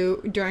used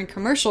to, during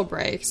commercial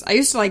breaks, I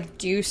used to, like,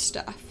 do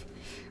stuff.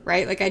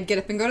 right? Like, I'd get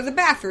up and go to the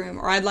bathroom,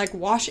 or I'd, like,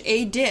 wash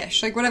a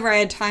dish. Like, whatever I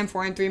had time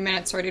for in 3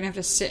 minutes so I didn't have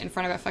to sit in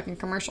front of a fucking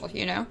commercial,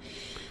 you know?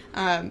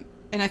 And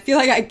I feel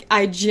like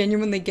I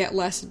genuinely get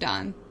less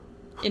done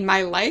in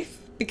my life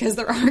because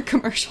there aren't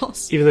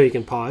commercials. Even though you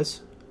can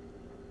pause?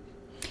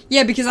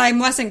 Yeah, because I'm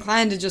less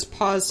inclined to just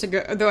pause to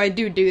go, though I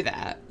do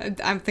that.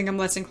 I think I'm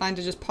less inclined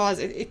to just pause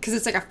because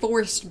it's like a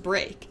forced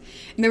break.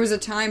 And there was a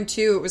time,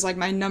 too, it was like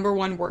my number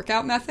one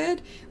workout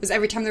method was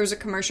every time there was a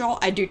commercial,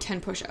 I'd do 10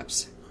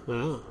 push-ups.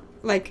 Oh.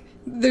 Like,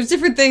 there's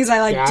different things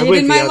I, like, did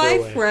in my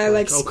life where I,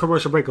 like... Oh,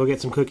 commercial break, go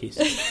get some cookies.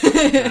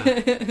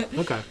 Yeah.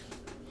 Okay.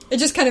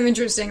 It's just kind of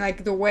interesting,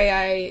 like, the way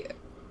I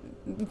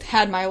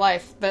had my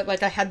life, that,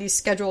 like, I had these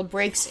scheduled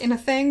breaks in a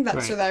thing,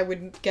 that so that I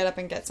would get up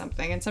and get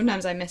something, and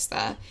sometimes I miss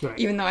that. Right.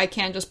 Even though I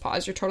can just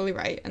pause, you're totally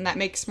right, and that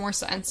makes more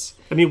sense.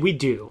 I mean, we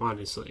do,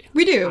 honestly.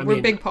 We do.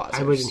 We're big pausers.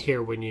 I wasn't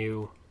here when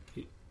you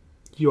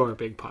are a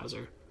big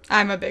pauser.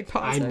 I'm a big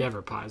pauser. I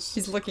never pause.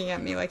 He's looking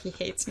at me like he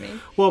hates me.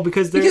 Well,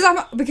 because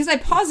I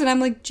pause and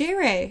I'm like,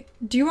 J-Ray,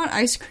 do you want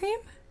ice cream?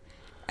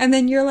 And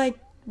then you're like,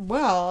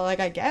 well, like,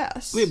 I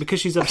guess. Yeah, because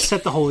she's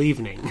upset the whole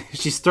evening.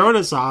 She's throwing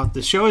us off.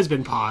 The show has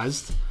been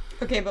paused.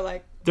 Okay, but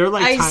like, they're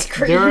like ice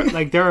cream.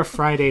 There are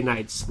Friday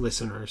nights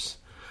listeners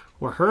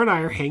where her and I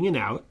are hanging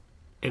out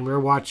and we're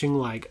watching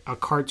like a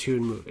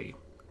cartoon movie,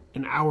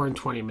 an hour and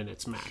 20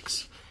 minutes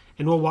max,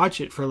 and we'll watch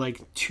it for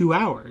like 2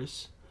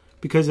 hours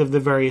because of the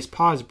various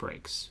pause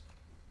breaks.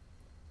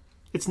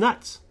 It's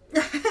nuts.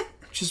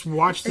 Just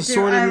watch The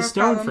Sword in the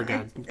Stone, for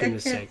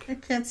goodness sake. I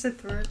can't sit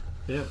through it.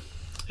 Yeah.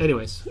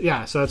 Anyways,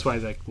 yeah, so that's why,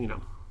 like, you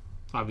know,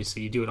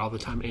 obviously you do it all the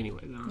time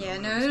anyway. Yeah,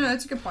 no,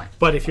 that's a good point.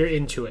 But if you're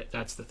into it,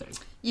 that's the thing.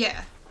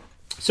 Yeah.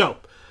 So,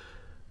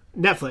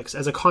 Netflix,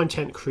 as a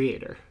content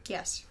creator...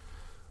 Yes.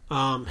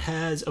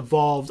 Has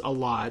evolved a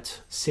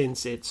lot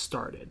since it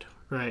started,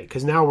 right?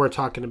 Because now we're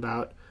talking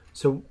about...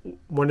 So,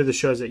 one of the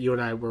shows that you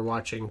and I were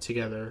watching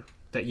together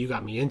that you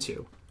got me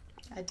into...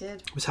 I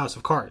did. Was House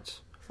of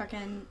Cards.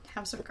 Fucking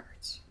House of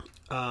Cards.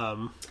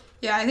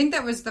 Yeah, I think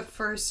that was the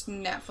first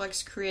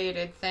Netflix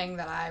created thing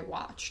that I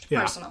watched,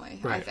 personally,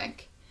 right. I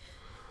think.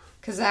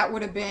 Because that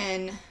would have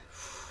been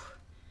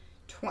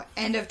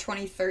end of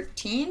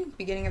 2013,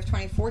 beginning of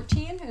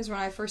 2014 is when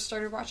I first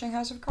started watching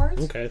House of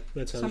Cards. Okay,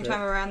 that sounds sometime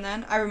right. Around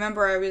then. I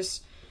remember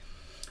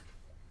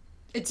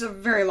it's a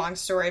very long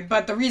story,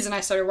 but the reason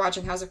I started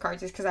watching House of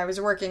Cards is because I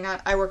work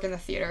in the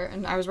theater,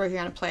 and I was working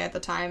on a play at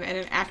the time, and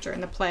an actor in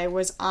the play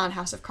was on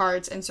House of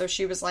Cards, and so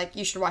she was like,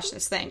 you should watch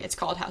this thing. It's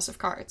called House of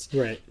Cards.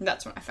 Right. And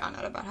that's when I found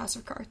out about House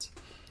of Cards.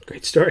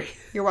 Great story.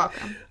 You're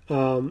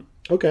welcome.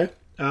 Okay.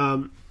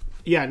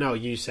 Yeah, no,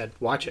 you said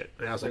watch it,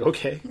 and I was like,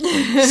 okay.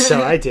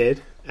 So I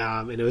did,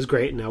 and it was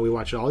great, and now we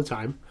watch it all the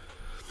time.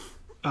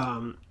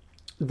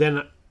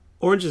 Then...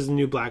 Orange is the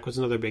New Black was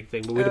another big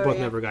thing, but we both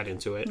never got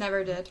into it.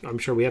 Never did. I'm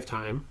sure we have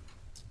time.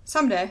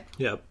 Someday.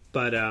 Yeah,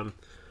 but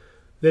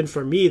then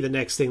for me, the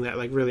next thing that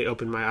like really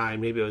opened my eye,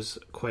 maybe it was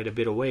quite a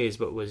bit of ways,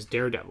 but was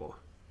Daredevil.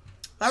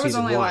 That was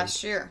only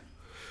last year.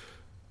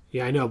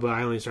 Yeah, I know, but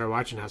I only started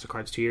watching House of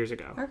Cards 2 years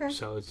ago. Okay.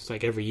 So it's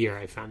like every year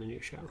I found a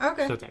new show.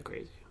 Okay. It's not that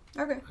crazy.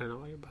 Okay. I don't know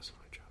why you're busting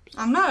my chops.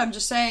 I'm not. I'm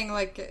just saying,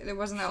 like, it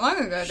wasn't that long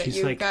ago that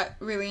you got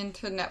really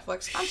into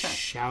Netflix content.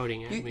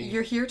 Shouting at me.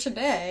 You're here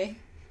today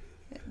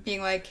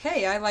being like,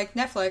 hey, I like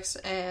Netflix,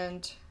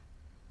 and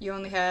you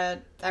only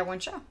had that one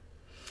show.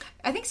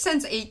 I think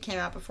Sense 8 came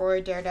out before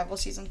Daredevil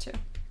Season 2.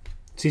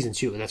 Season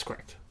 2, that's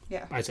correct.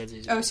 Yeah. I said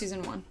Season 1.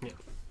 Season 1. Yeah.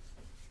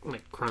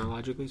 Like,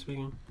 chronologically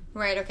speaking?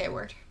 Right, okay,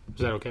 word. Is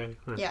that okay?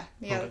 Or... Yeah,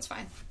 okay. That's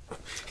fine.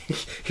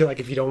 You're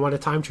like, if you don't want to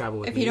time travel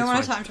with me, if you don't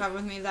want to time travel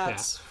with me,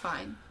 that's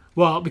fine.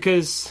 Well,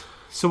 because...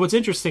 So what's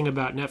interesting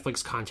about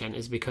Netflix content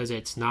is because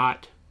it's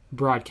not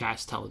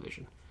broadcast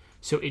television.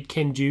 So it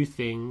can do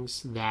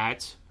things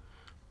that...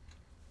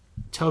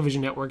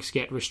 television networks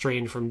get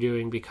restrained from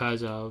doing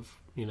because of,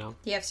 you know...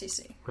 the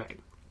FCC. Right.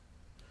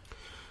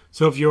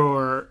 So if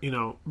your,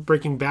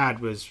 Breaking Bad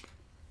was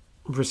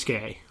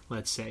risque,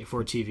 let's say,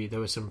 for TV, there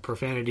was some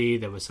profanity,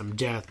 there was some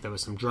death, there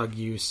was some drug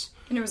use.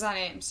 And it was on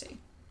AMC.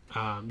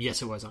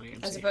 Yes, it was on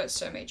AMC. As opposed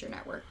to a major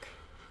network.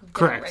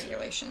 Correct.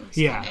 Regulations.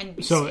 Yeah.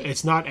 NBC. So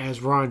it's not as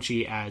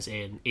raunchy as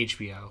an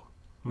HBO,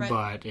 right.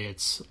 But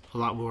it's a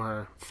lot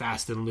more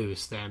fast and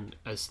loose than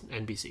as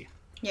NBC.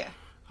 Yeah.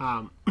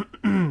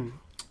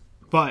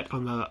 But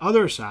on the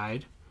other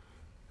side,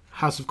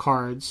 House of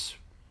Cards,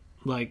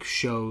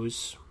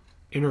 shows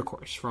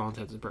intercourse for all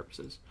intents and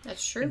purposes.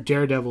 That's true.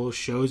 Daredevil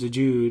shows a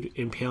dude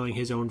impaling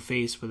his own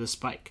face with a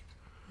spike.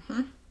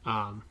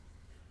 Mm-hmm.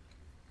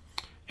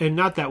 And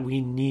not that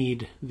we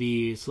need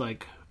these,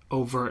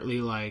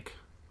 overtly,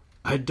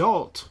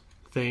 adult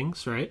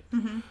things, right?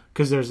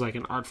 Because there's,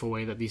 an artful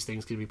way that these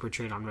things can be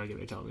portrayed on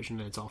regular television,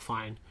 and it's all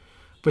fine.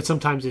 But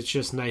sometimes it's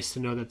just nice to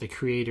know that the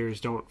creators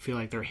don't feel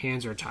like their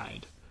hands are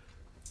tied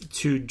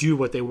to do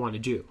what they want to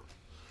do.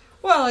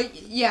 Well,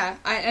 yeah,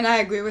 I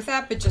agree with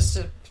that, but just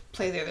to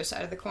play the other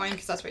side of the coin,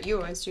 because that's what you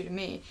always do to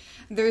me.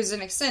 There's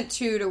an extent,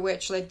 too, to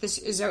which, like, this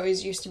is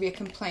always used to be a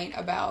complaint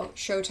about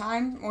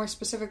Showtime, more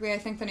specifically, I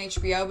think, than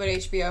HBO, but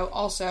HBO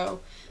also,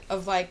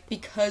 of, like,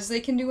 because they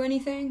can do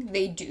anything,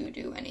 they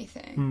do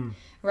anything.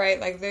 Right?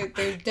 Like,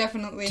 they're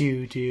definitely...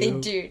 They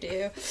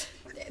do.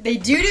 They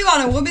do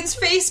on a woman's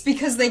face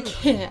because they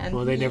can.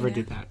 Well, they never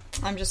did that.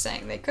 I'm just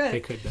saying, they could. They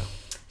could, though.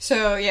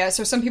 So, yeah,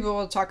 so some people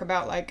will talk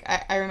about, like,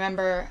 I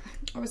remember,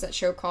 what was that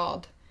show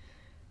called?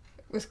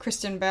 With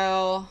Kristen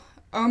Bell.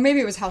 Oh, maybe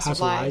it was House of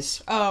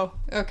Lies. Oh,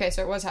 okay,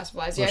 so it was House of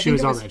Lies. Yeah, well, she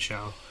was on that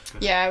show.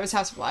 Yeah, it was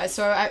House of Lies.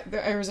 So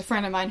there was a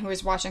friend of mine who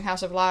was watching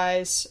House of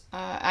Lies.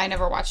 I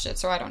never watched it,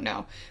 so I don't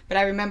know. But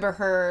I remember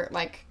her,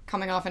 like,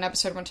 coming off an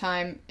episode one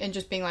time and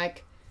just being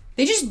like,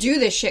 they just do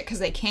this shit because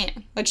they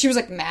can. Like, she was,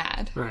 like,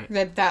 mad.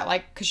 Right. That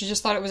like, because she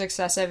just thought it was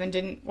excessive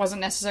and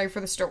wasn't necessary for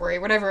the story,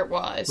 whatever it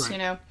was, right. you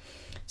know?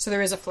 So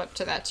there is a flip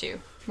to that,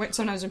 too.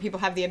 Sometimes when people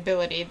have the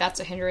ability, that's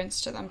a hindrance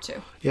to them,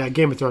 too. Yeah,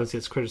 Game of Thrones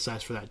gets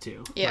criticized for that,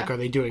 too. Yeah. Like, are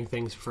they doing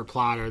things for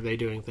plot, or are they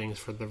doing things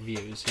for the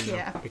views? You know,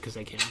 yeah. Because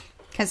they can.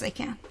 Because they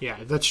can. Yeah,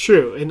 that's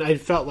true. And I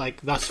felt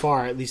like, thus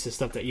far, at least the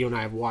stuff that you and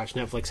I have watched,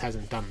 Netflix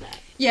hasn't done that.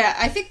 Yeah,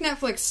 I think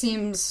Netflix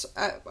seems,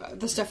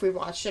 the stuff we've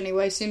watched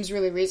anyway, seems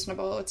really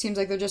reasonable. It seems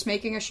like they're just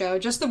making a show,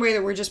 just the way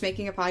that we're just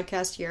making a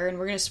podcast here, and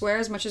we're going to swear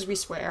as much as we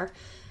swear,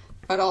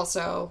 but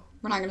also,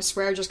 we're not going to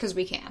swear just because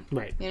we can.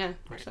 Right. You know?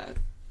 Right. So,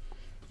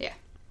 yeah.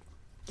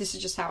 This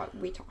is just how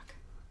we talk.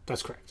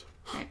 That's correct.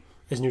 Right.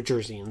 As New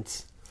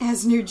Jerseyans.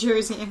 As New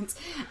Jerseyans.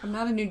 I'm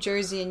not a New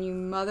Jerseyan, you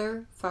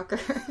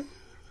motherfucker.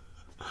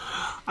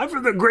 I'm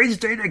from the great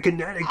state of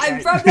Connecticut.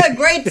 I'm from the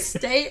great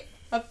state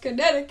of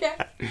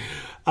Connecticut.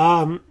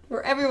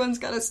 Where everyone's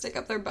got to stick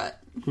up their butt.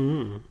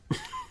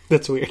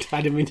 That's weird.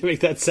 I didn't mean to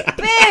make that sound.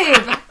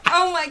 Babe!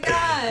 Oh my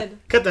god.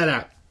 Cut that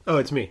out. Oh,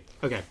 it's me.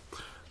 Okay.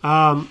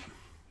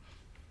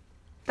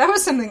 That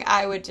was something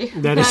I would do.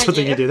 That is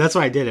something you do. That's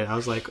why I did it. I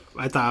was like,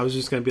 I thought I was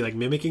just going to be like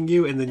mimicking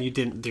you, and then you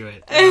didn't do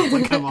it. I was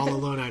like, I'm all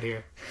alone out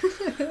here.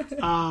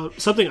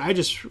 Something I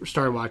just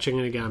started watching,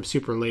 and again, I'm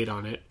super late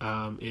on it,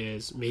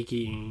 is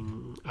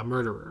Making a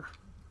Murderer,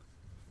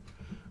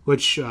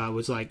 which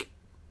was like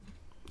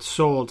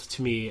sold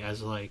to me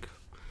as like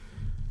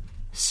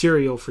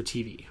Serial for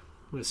TV.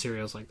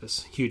 Serial's like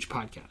this huge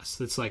podcast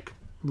that's like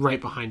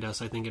right behind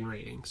us, I think, in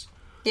ratings.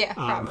 Yeah,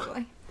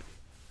 probably.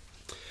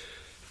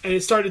 And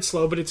it started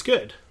slow, but it's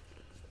good.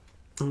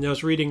 And I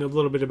was reading a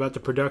little bit about the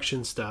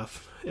production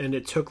stuff, and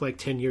it took like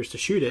 10 years to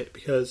shoot it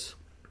because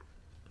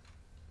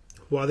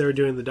while they were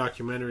doing the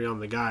documentary on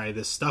the guy,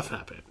 this stuff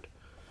happened.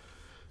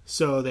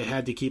 So they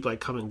had to keep like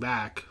coming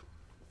back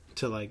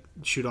to like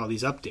shoot all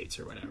these updates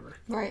or whatever.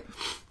 Right.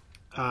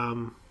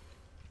 And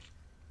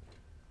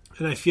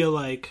I feel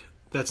like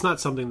that's not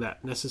something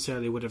that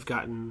necessarily would have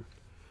gotten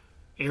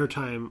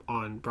airtime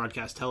on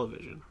broadcast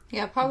television.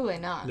 Yeah, probably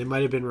not. They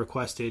might have been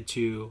requested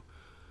to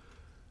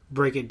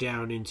break it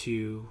down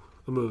into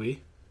a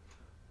movie,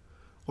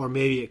 or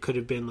maybe it could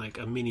have been like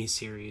a mini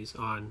series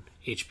on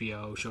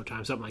HBO,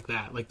 Showtime, something like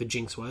that, like the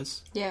Jinx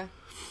was. Yeah,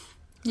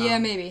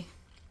 maybe.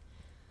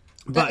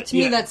 But to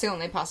me, that's the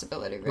only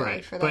possibility, really,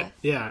 right. for that. But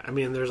yeah, I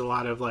mean, there's a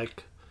lot of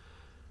like,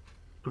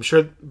 I'm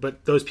sure,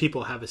 but those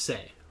people have a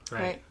say,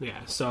 right?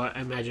 Yeah. So I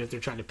imagine if they're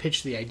trying to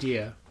pitch the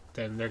idea,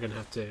 then they're going to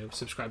have to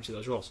subscribe to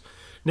those rules.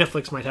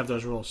 Netflix might have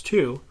those rules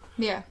too.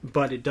 Yeah.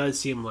 But it does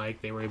seem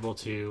like they were able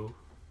to,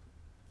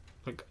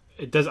 like,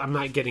 it does. I'm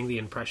not getting the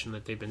impression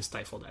that they've been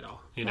stifled at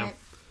all, you know. Right.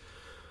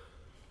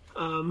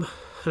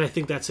 And I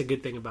think that's a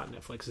good thing about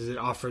Netflix is it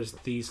offers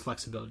these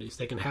flexibilities.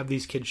 They can have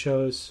these kid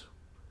shows,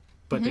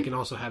 but they can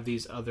also have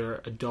these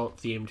other adult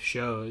themed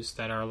shows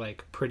that are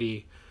like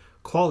pretty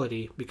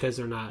quality because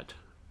they're not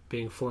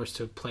being forced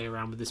to play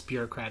around with this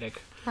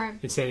bureaucratic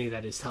insanity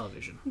that is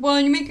television. Well,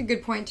 and you make a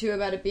good point too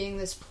about it being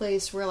this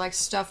place where like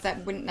stuff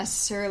that wouldn't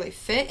necessarily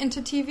fit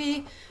into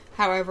TV.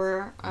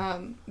 However,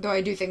 though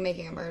I do think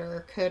Making a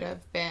Murderer could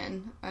have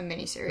been a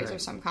miniseries of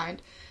some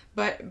kind.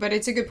 But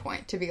it's a good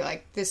point to be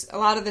like this. A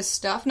lot of this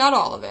stuff, not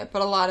all of it,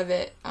 but a lot of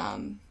it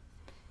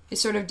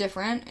is sort of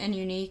different and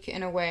unique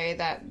in a way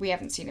that we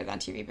haven't seen it on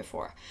TV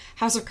before.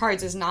 House of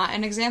Cards is not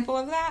an example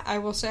of that. I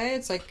will say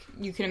it's like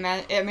you can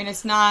imagine. I mean,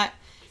 it's not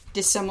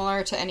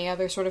dissimilar to any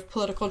other sort of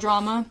political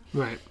drama.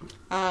 Right.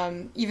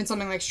 Even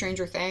something like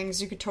Stranger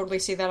Things, you could totally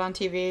see that on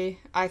TV.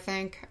 I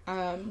think.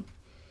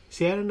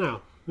 See, I don't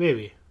know.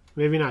 Maybe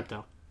not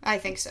though. I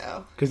think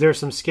so. Because there are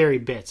some scary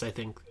bits I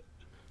think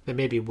that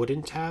maybe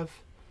wouldn't have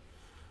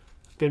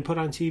been put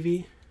on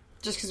TV.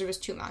 Just because it was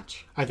too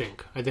much. I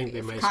think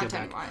they might skip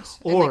that. Content-wise.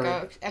 Or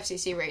like a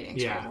FCC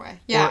ratings kind of way.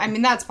 Yeah, I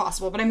mean, that's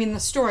possible. But I mean, the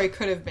story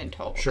could have been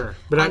told. Sure.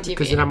 But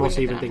because then I'm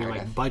also even thinking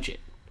like budget.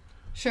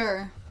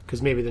 Sure.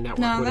 Because maybe the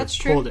network would have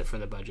pulled it for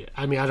the budget.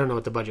 I mean, I don't know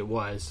what the budget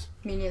was.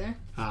 Me neither.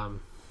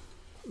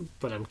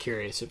 But I'm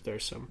curious if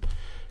there's some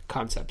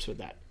concepts with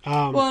that.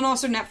 Well, and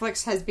also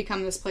Netflix has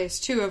become this place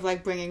too of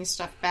like bringing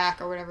stuff back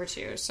or whatever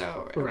too.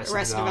 So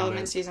Arrested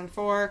Development season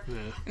 4. Yeah.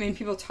 I mean,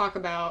 people talk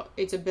about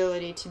its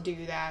ability to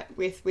do that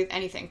with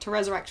anything, to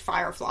resurrect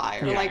Firefly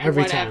or like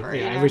every whatever. Time,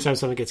 yeah, every time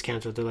something gets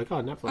canceled, they're like,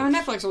 "Oh, Netflix." Oh,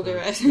 Netflix will do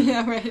it.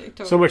 Yeah, right.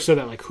 Totally. So much so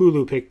that like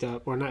Hulu picked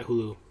up, or not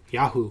Hulu,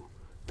 Yahoo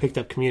picked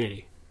up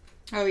Community.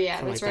 Oh yeah,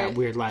 for, that's like, right. That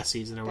weird last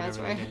season or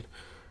whatever they did.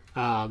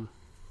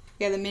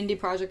 Yeah, the Mindy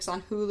Project's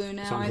on Hulu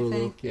now. I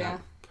think. Yeah,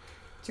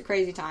 it's a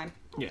crazy time.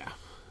 Yeah,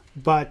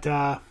 but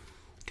damn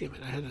it,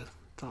 I had a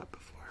thought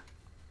before.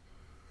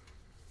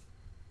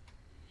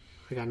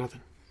 I got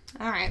nothing.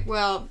 All right.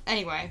 Well,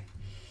 anyway,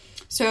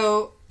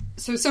 so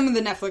some of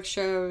the Netflix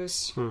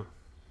shows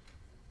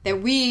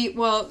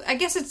that I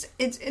guess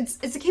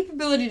it's a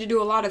capability to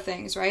do a lot of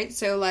things, right?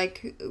 So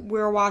like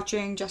we're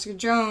watching Jessica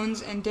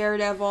Jones and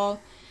Daredevil,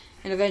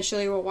 and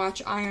eventually we'll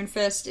watch Iron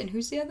Fist, and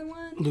who's the other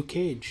one? Luke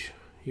Cage.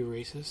 You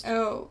racist?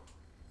 Oh,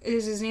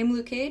 is his name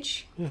Luke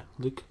Cage? Yeah,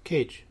 Luke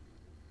Cage.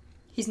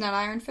 He's not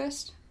Iron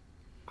Fist?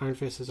 Iron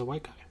Fist is a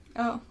white guy.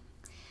 Oh.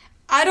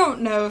 I don't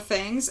know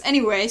things.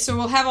 Anyway, so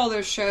we'll have all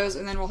those shows,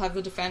 and then we'll have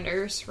the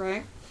Defenders,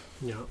 right?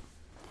 Yeah.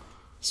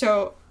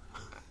 So,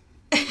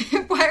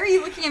 why are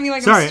you looking at me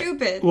like I'm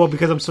stupid? Well,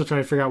 because I'm still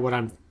trying to figure out what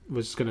I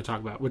was going to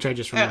talk about, which I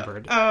just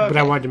remembered. Okay. But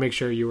I wanted to make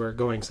sure you were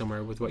going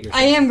somewhere with what you're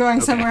saying. I am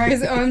going somewhere.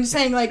 I'm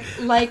saying, like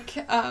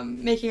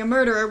Making a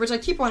Murderer, which I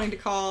keep wanting to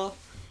call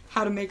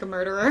How to Make a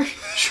Murderer.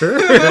 Sure.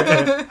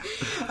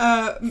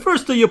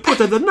 First, you put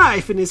the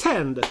knife in his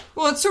hand.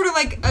 Well, it's sort of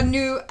like a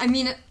new... I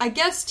mean, I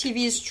guess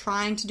TV is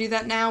trying to do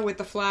that now with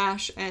The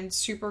Flash and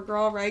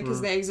Supergirl, right?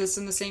 Because they exist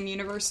in the same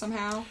universe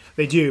somehow.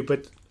 They do,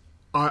 but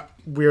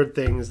weird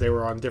things, they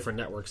were on different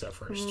networks at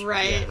first.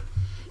 Right.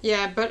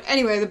 Yeah, but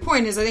anyway, the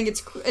point is I think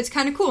it's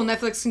kind of cool.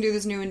 Netflix can do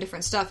this new and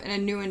different stuff in a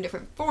new and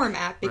different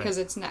format because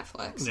it's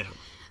Netflix. Yeah.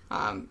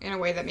 In a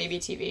way that maybe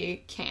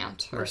TV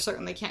can't, or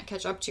certainly can't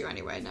catch up to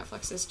anyway.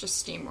 Netflix is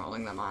just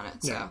steamrolling them on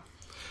it. So, yeah.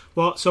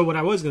 Well, so what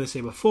I was going to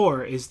say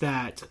before is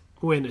that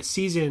when a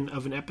season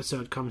of an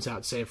episode comes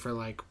out, say for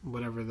like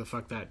whatever the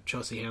fuck that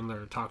Chelsea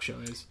Handler talk show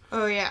is.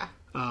 Oh yeah,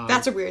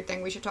 that's a weird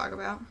thing we should talk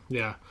about.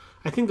 Yeah,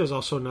 I think there's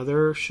also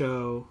another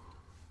show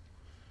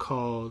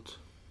called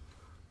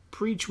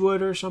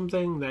Preachwood or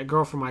something. That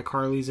girl from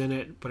iCarly's in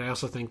it, but I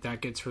also think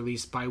that gets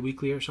released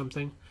bi-weekly or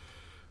something.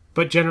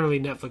 But generally,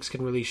 Netflix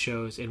can release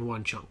shows in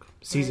one chunk.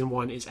 Season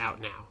 1 is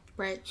out now.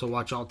 Right. So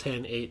watch all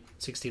 10, 8,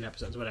 16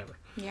 episodes, whatever.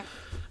 Yeah.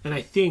 And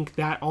I think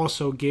that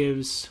also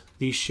gives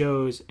these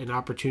shows an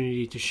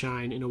opportunity to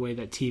shine in a way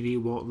that TV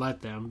won't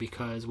let them,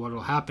 because what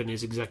will happen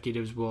is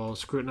executives will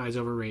scrutinize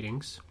over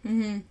ratings.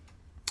 Mm-hmm.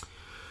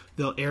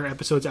 They'll air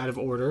episodes out of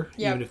order,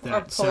 even if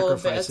that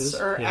sacrifices.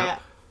 Bits or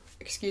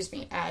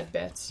add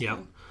bits. Yep.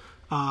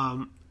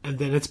 And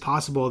then it's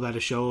possible that a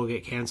show will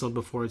get canceled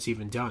before it's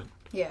even done.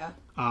 Yeah.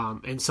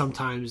 And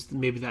sometimes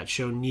maybe that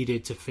show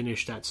needed to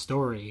finish that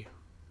story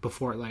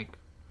before it,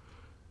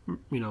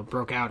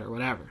 broke out or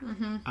whatever.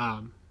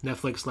 Mm-hmm.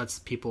 Netflix lets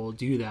people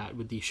do that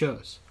with these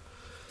shows.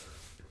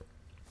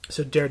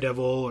 So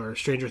Daredevil or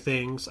Stranger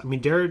Things. I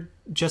mean,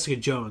 Jessica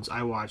Jones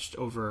I watched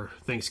over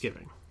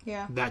Thanksgiving.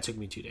 Yeah. That took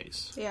me 2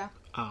 days. Yeah.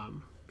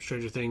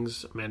 Stranger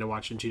Things, Amanda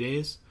watched in 2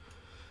 days.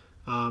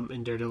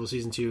 And Daredevil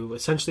Season 2,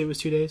 essentially it was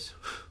 2 days.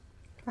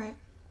 Right.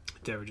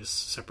 They were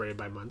just separated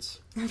by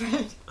months.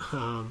 Right.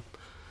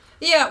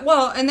 Yeah,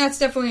 well, and that's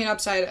definitely an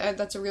upside.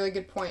 That's a really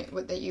good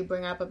point that you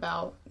bring up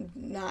about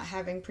not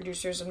having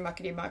producers and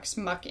muckety-mucks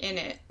muck in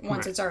it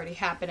once it's already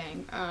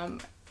happening,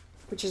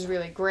 which is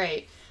really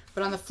great.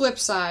 But on the flip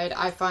side,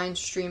 I find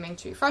streaming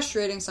to be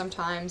frustrating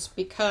sometimes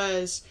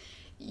because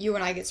you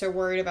and I get so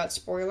worried about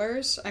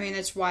spoilers. I mean,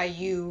 that's why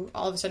you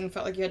all of a sudden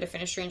felt like you had to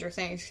finish Stranger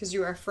Things, because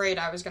you were afraid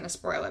I was going to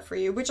spoil it for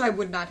you, which I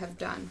would not have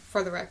done,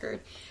 for the record.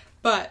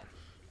 But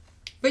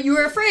you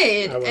were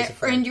afraid. I was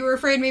afraid. And you were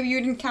afraid maybe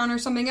you'd encounter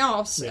something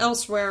else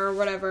elsewhere or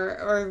whatever,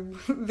 or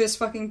this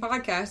fucking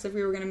podcast if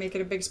we were going to make it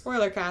a big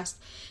spoiler cast.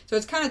 So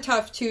it's kind of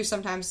tough, too,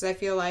 sometimes, because I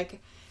feel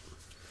like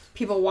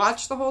people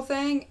watch the whole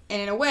thing,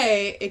 and in a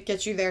way, it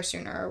gets you there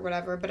sooner or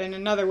whatever, but in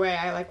another way,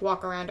 I,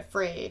 walk around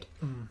afraid.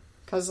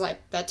 Because,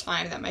 that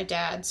time that my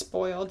dad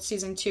spoiled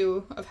Season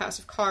 2 of House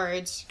of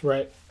Cards.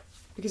 Right.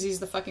 Because he's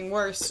the fucking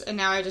worst, and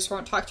now I just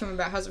won't talk to him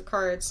about House of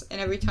Cards,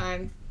 and every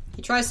time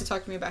he tries to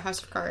talk to me about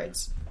House of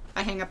Cards,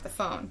 I hang up the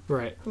phone.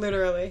 Right.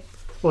 Literally.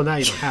 Well, now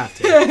you don't have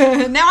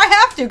to. Now I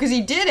have to, because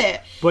he did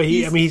it. But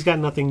he's got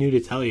nothing new to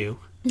tell you.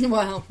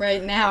 Well,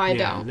 right now I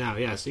don't. Now,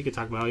 so you can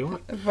talk about all you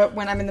want. But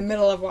when I'm in the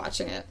middle of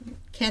watching it,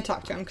 can't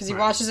talk to him, because he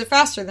watches it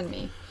faster than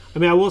me. I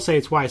mean, I will say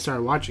it's why I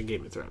started watching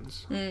Game of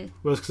Thrones. It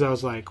was because I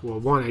was like, well,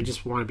 one, I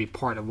just want to be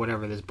part of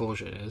whatever this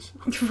bullshit is.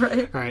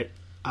 Right.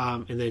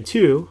 And then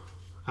two,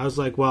 I was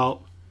like,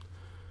 well,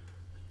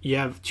 you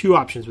have two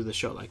options with a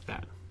show like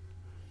that.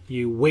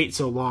 You wait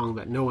so long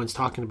that no one's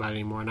talking about it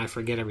anymore, and I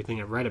forget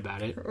everything I've read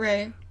about it.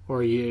 Right.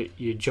 Or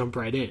you jump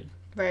right in.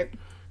 Right.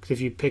 Because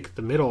if you pick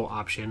the middle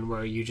option,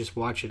 where you just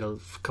watch it a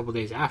couple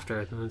days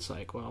after, then it's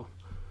like, well,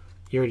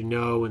 you already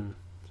know, and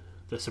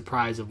the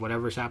surprise of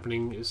whatever's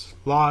happening is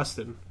lost,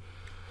 and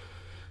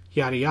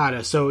yada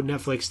yada. So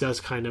Netflix does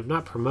kind of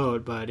not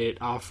promote, but it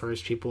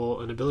offers people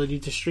an ability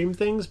to stream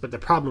things. But the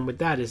problem with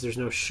that is there's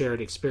no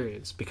shared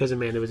experience. Because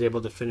Amanda was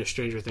able to finish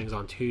Stranger Things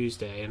on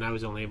Tuesday and I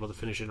was only able to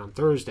finish it on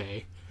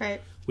Thursday,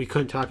 Right. we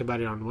couldn't talk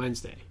about it on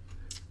Wednesday.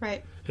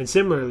 Right. And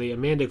similarly,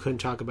 Amanda couldn't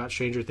talk about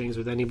Stranger Things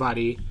with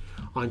anybody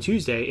on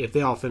Tuesday if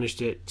they all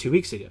finished it 2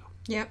 weeks ago.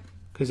 Yep.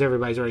 Because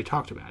everybody's already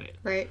talked about it.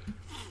 Right.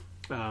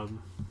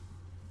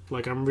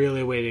 Like, I'm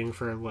really waiting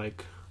for,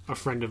 like, a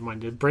friend of mine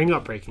to bring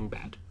up Breaking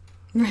Bad.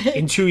 Right.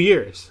 In 2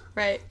 years.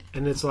 Right.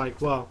 And it's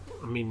like, well,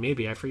 I mean,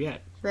 maybe I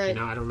forget. Right. You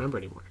know, I don't remember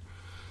anymore.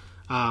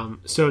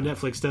 So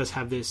Netflix does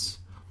have this,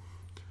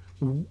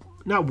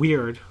 not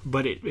weird,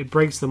 but it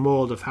breaks the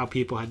mold of how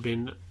people had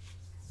been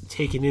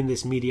taking in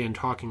this media and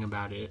talking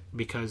about it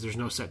because there's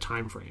no set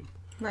time frame.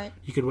 Right.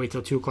 You could wait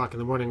till 2 o'clock in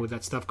the morning when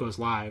that stuff goes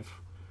live,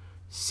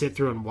 sit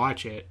through and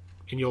watch it,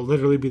 and you'll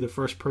literally be the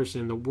first person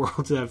in the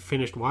world to have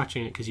finished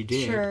watching it because you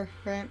did. Sure.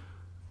 Right.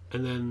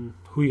 And then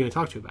who are you going to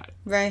talk to about it?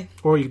 Right.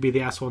 Or you could be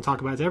the asshole and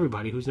talk about it to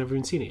everybody who's never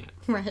even seen it yet.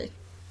 Right.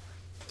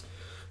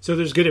 So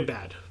there's good and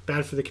bad.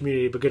 Bad for the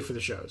community, but good for the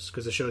shows,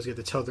 because the shows get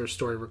to tell their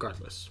story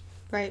regardless.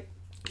 Right.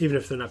 Even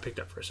if they're not picked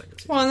up for a second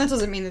season. Well, and that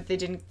doesn't mean that they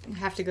didn't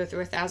have to go through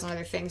 1,000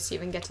 other things to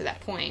even get to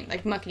that point.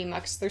 Like Muckety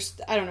Mucks,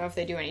 I don't know if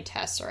they do any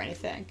tests or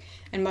anything,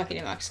 and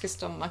Muckety Mucks can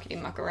still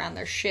muckety muck around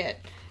their shit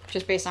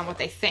just based on what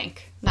they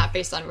think, not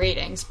based on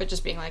ratings, but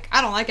just being like,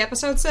 I don't like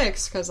episode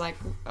 6 because like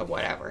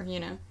whatever, you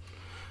know.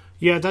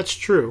 Yeah, that's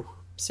true.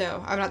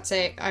 So I'm not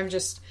saying,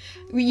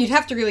 you'd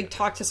have to really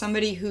talk to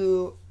somebody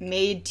who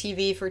made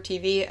TV for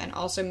TV and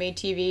also made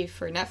TV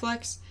for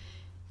Netflix.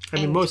 I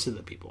mean, most of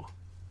the people.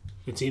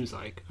 It seems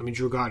like. I mean,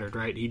 Drew Goddard,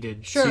 right? He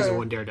did season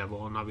 1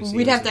 Daredevil, and obviously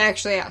we'd have to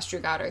actually ask Drew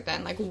Goddard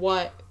then, like,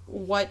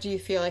 what do you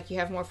feel like you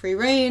have more free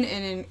reign,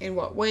 and in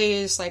what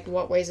ways? Like,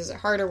 what ways is it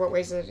harder? What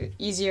ways is it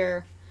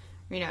easier?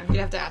 You know, you'd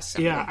have to ask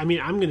somebody. Yeah, I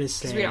mean, I'm going to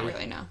say we don't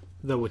really know.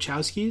 The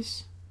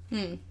Wachowskis.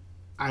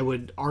 I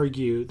would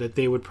argue that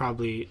they would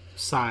probably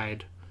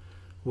side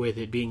with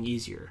it being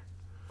easier,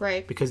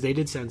 right? Because they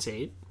did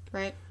Sense8,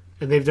 right?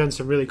 And they've done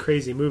some really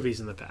crazy movies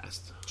in the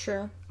past.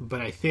 Sure,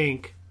 but I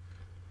think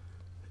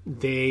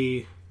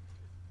they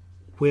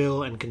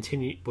will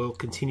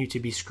continue to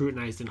be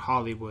scrutinized in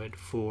Hollywood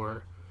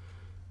for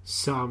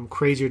some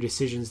crazier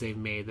decisions they've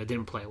made that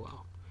didn't play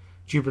well.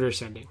 Jupiter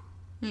Ascending,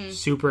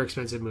 super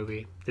expensive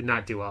movie, did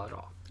not do well at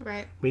all.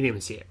 Right. We didn't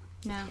even see it.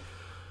 No.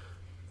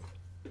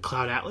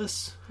 Cloud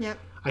Atlas. Yep.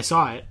 I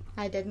saw it.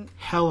 I didn't.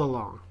 Hella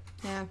long.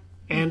 Yeah.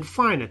 And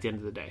fine at the end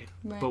of the day.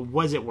 Right. But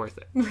was it worth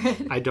it?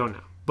 Right. I don't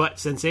know. But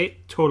Sense8,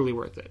 totally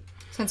worth it.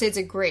 Sense8's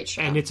a great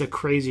show. And it's a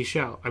crazy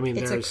show. I mean,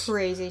 it's a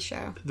crazy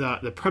show.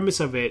 The premise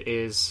of it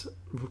is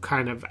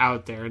kind of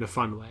out there in a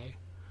fun way.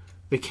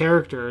 The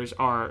characters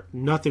are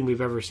nothing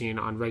we've ever seen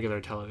on regular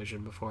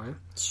television before.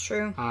 It's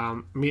true. I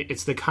mean,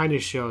 it's the kind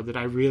of show that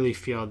I really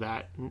feel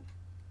that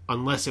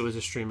unless it was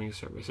a streaming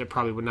service, it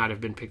probably would not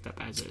have been picked up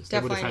as is. They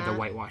would have had to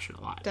whitewash it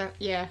a lot.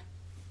 Yeah.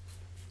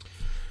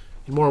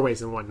 In more ways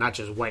than one. Not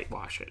just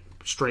whitewash it.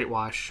 Straight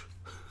wash.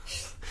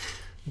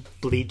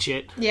 Bleach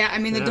it. Yeah, I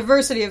mean, the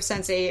diversity of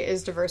Sense8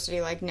 is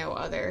diversity like no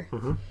other.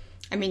 Mm-hmm.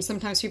 I mean,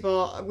 sometimes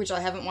people, which I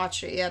haven't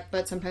watched it yet,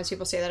 but sometimes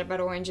people say that about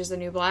Orange is the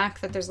New Black,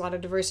 that there's a lot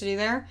of diversity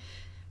there.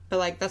 But,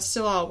 like, that's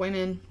still all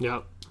women.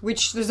 Yep.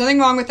 Which, there's nothing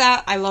wrong with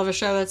that. I love a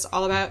show that's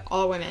all about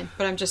all women.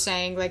 But I'm just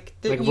saying, like...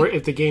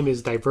 if the game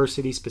is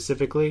diversity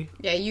specifically...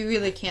 Yeah, you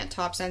really can't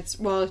top Sense...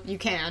 Well, you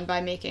can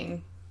by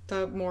making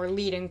the more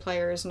leading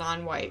players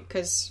non-white,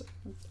 because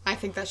I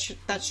think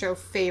that show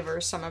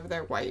favors some of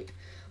their white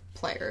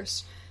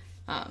players.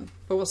 But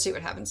we'll see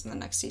what happens in the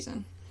next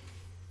season.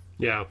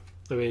 Yeah.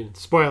 I mean,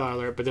 spoiler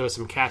alert, but there was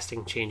some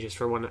casting changes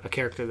for a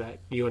character that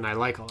you and I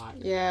like a lot.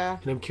 Yeah.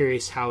 And I'm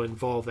curious how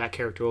involved that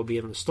character will be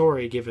in the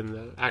story given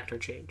the actor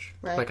change.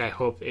 Right. Like, I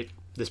hope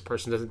this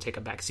person doesn't take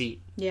a back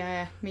seat.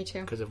 Yeah, me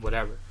too. Because of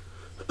whatever.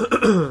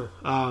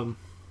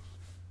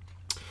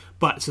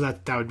 But, so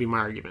that would be my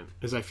argument,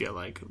 is I feel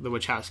like the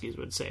Wachowskis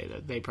would say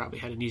that they probably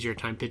had an easier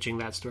time pitching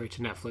that story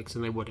to Netflix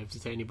than they would have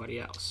to anybody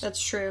else.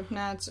 That's true.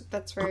 No,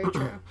 that's very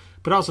true.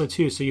 But also,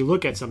 too, so you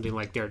look at something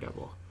like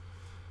Daredevil.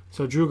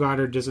 So Drew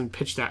Goddard doesn't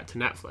pitch that to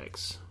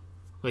Netflix.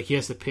 Like, he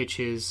has to pitch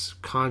his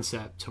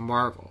concept to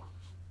Marvel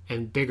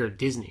and bigger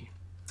Disney.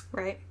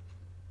 Right.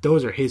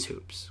 Those are his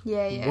hoops.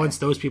 Yeah. Once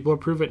those people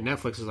approve it,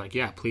 Netflix is like,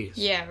 yeah, please.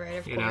 Yeah, right,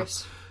 of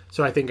course. Know?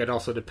 So I think it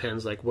also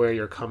depends, like, where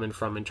you're coming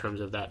from in terms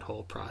of that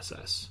whole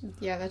process.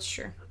 Yeah, that's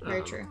true.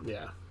 Very true.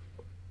 Yeah.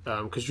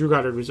 Because Drew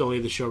Goddard was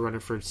only the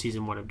showrunner for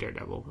season 1 of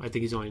Daredevil. I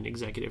think he's only an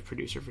executive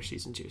producer for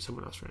season 2.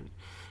 Someone else ran it.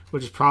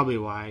 Which is probably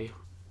why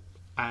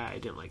I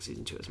didn't like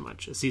season 2 as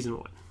much as season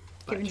 1.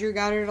 Giving Drew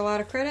Goddard a lot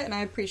of credit, and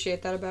I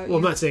appreciate that about you. Well,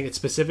 I'm not saying it's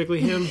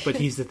specifically him, but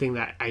he's the thing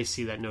that I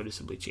see that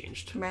noticeably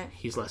changed. Right.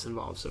 He's less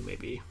involved, so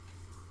maybe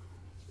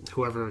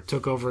whoever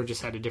took over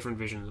just had a different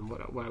vision than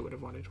what I would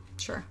have wanted.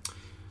 Sure.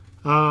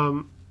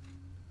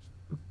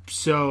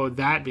 So,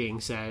 that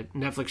being said,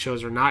 Netflix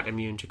shows are not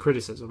immune to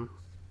criticism,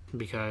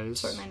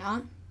 because... Certainly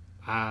not.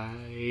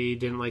 I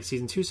didn't like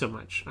season 2 so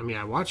much. I mean,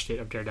 I watched it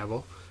of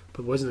Daredevil,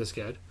 but it wasn't as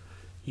good.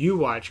 you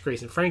watch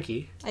Grace and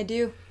Frankie, I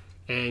do.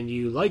 and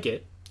you like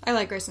it, I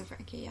like Grace and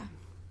Frankie, yeah.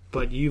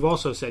 but you've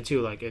also said,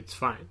 too, like, it's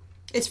fine.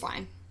 It's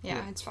fine.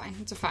 Yeah, it's fine.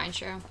 It's a fine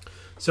show.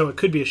 So it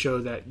could be a show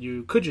that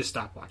you could just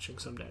stop watching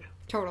someday.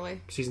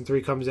 Totally. Season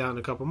 3 comes out in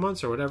a couple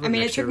months or whatever. I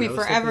mean, it took me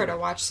forever to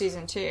watch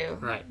season 2.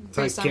 Right.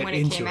 Based on when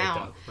it came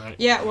out. Though, right?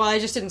 Yeah, well, I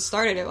just didn't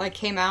start it. It, like,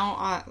 came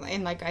out,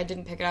 and, like, I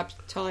didn't pick it up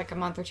till, like, a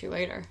month or two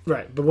later.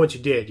 Right, but once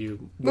you did,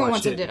 you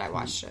watched it. I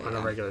watched it. On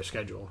a regular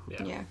schedule,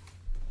 Yeah.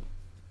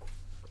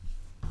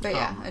 But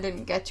yeah, I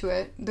didn't get to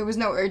it. There was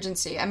no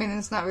urgency. I mean,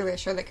 it's not really a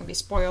show that can be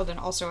spoiled, and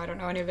also I don't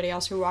know anybody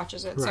else who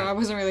watches it, so I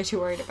wasn't really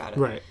too worried about it.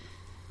 Right.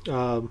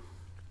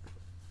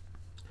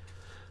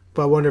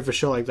 But I wonder if a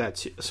show like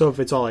that, so if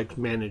it's all, like,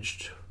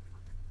 managed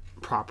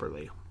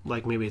properly,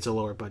 like maybe it's a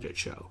lower budget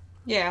show.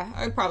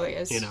 Yeah, it probably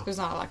is. You know. There's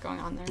not a lot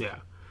going on there.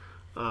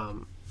 Yeah.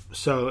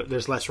 So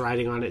there's less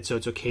riding on it, so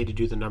it's okay to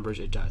do the numbers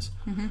it does.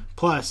 Mm-hmm.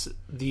 Plus,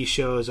 these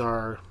shows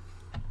the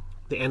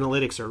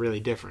analytics are really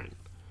different.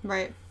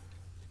 Right.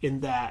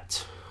 In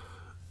that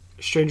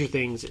Stranger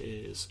Things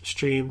is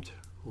streamed,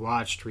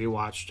 watched,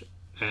 rewatched,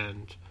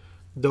 and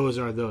those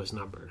are those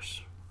numbers,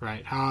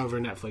 right?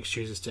 However Netflix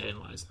chooses to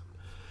analyze them.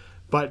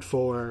 But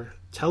for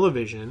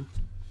television,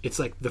 it's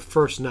like the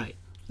first night.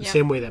 The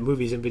same way that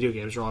movies and video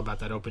games are all about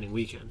that opening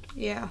weekend.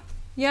 Yeah.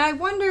 Yeah, I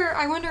wonder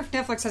if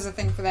Netflix has a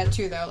thing for that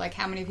too, though. Like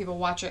how many people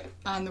watch it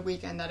on the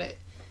weekend that it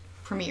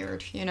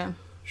premiered, you know?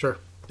 Sure,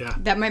 yeah.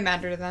 That might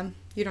matter to them.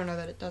 You don't know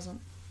that it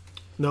doesn't.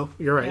 No,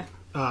 you're right.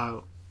 Yeah.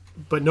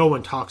 But no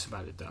one talks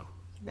about it, though.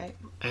 Right.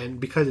 And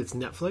because it's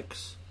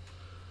Netflix,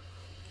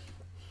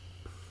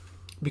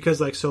 because,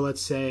 like, so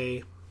let's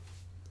say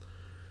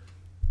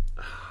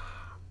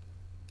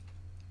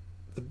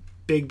The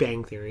Big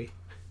Bang Theory,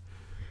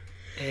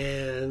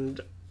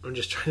 and I'm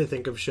just trying to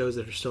think of shows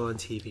that are still on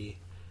TV.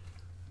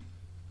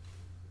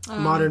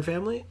 Modern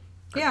Family?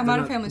 Yeah,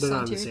 Modern Family's still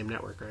on on TV. the same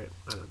network, right?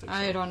 I don't think so.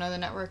 I don't know the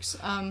networks.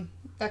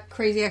 That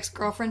Crazy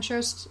Ex-Girlfriend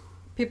shows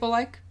people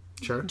like.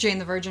 Sure. Jane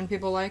the Virgin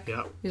people like.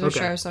 Yeah. These are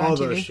shows that are all on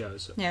TV. those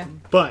shows. Yeah.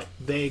 But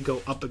they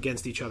go up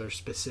against each other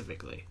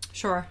specifically.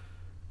 Sure.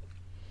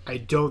 I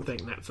don't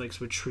think Netflix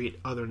would treat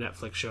other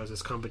Netflix shows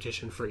as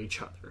competition for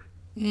each other.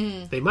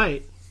 They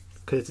might,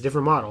 because it's a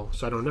different model,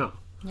 so I don't know.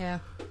 Yeah.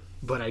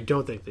 But I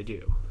don't think they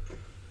do.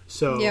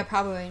 So yeah,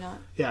 probably not.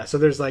 Yeah, so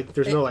there's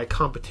no like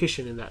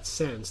competition in that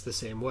sense the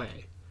same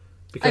way.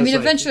 Because, I mean,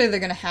 like, eventually they're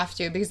going to have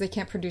to because they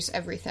can't produce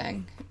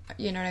everything.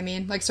 You know what I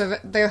mean? Like, so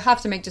they'll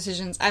have to make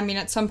decisions. I mean,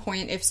 at some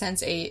point, if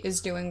Sense8 is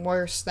doing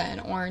worse than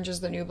Orange is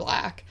the New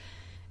Black,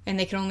 and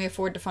they can only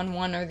afford to fund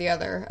one or the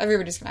other,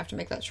 everybody's going to have to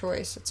make that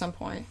choice at some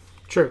point.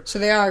 True. So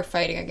they are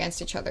fighting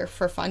against each other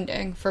for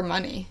funding, for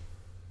money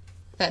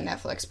that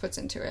Netflix puts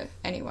into it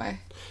anyway.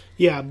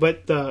 Yeah,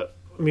 but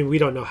we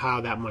don't know how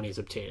that money is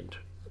obtained.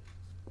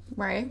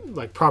 Right.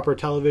 Like proper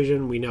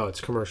television, we know it's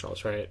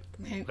commercials, right?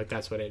 Right. Like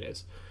that's what it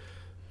is.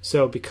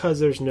 So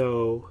because there's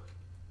no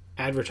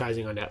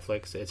advertising on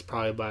Netflix, it's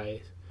probably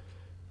by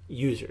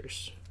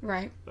users.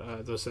 Right.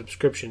 Those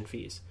subscription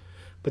fees.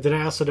 But then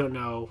I also don't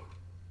know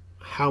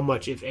how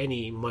much, if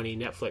any, money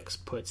Netflix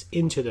puts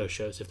into those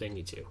shows if they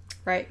need to.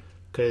 Right.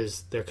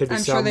 Because there could be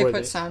I'm some sure they where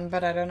put some,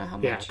 but I don't know how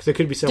much. Yeah, because there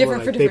could be some where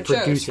like, they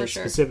produce shows, it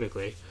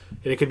specifically.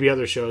 And it could be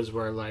other shows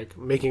where, like,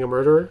 Making a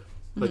Murderer,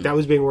 like, that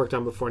was being worked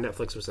on before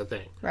Netflix was a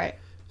thing. Right.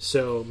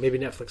 So maybe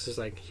Netflix is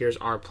like, here's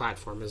our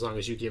platform as long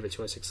as you give it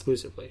to us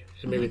exclusively.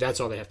 And maybe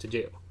that's all they have to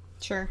do.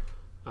 Sure.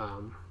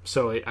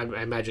 So I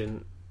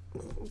imagine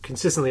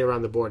consistently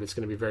around the board, it's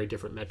going to be very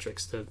different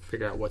metrics to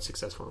figure out what's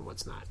successful and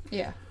what's not.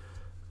 Yeah.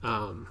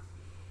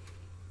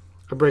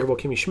 Unbreakable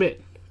Kimmy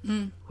Schmidt,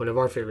 one of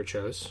our favorite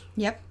shows.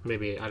 Yep.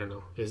 Maybe, I don't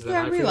know. Is that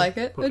yeah, we like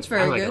it. Okay. It's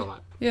very good. I like it a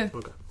lot. Yeah.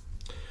 Okay.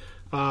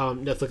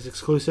 Netflix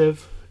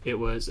exclusive. It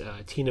was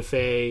a Tina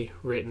Fey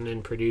written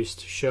and produced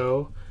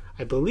show.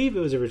 I believe it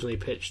was originally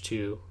pitched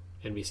to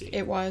NBC.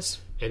 It was.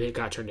 And it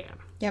got turned down.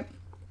 Yep.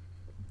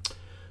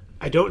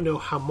 I don't know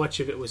how much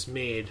of it was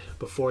made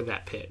before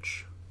that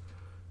pitch.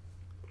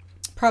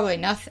 Probably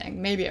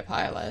nothing. Maybe a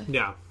pilot.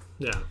 Yeah.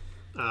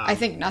 I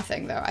think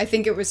nothing, though. I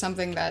think it was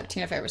something that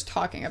Tina Fey was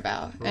talking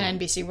about, and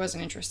NBC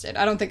wasn't interested.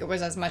 I don't think it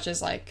was as much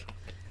as, like,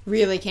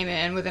 really came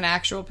in with an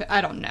actual...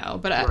 I don't know,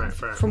 but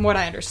from what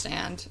I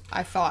understand,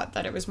 I thought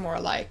that it was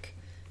more like,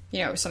 you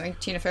know, something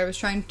Tina Fey was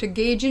trying to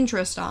gauge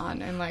interest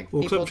on, and, like,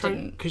 people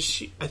didn't...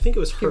 Because I think it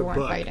was her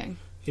book, biting.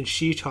 And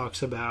she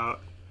talks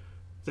about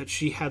that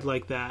she had,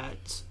 like, that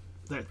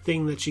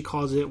thing that she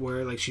calls it,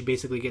 where, like, she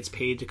basically gets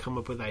paid to come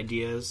up with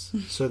ideas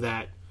so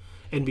that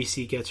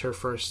NBC gets her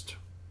first,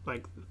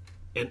 like...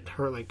 and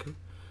her, like,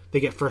 they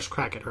get first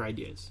crack at her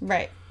ideas.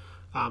 Right.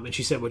 And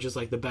she said, which is,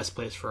 like, the best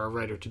place for a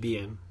writer to be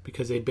in,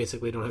 because they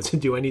basically don't have to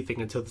do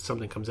anything until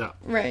something comes up.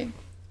 Right.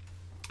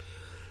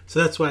 So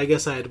that's why I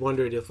guess I had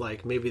wondered if,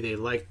 like, maybe they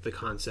liked the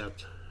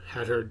concept,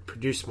 had her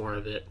produce more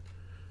of it,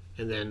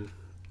 and then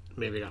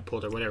maybe got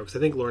pulled or whatever. Because I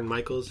think Lorne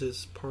Michaels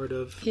is part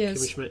of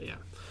Kimmy Schmidt. Yeah.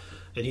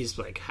 And he's,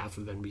 like, half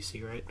of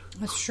NBC, right?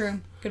 That's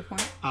true. Good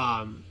point.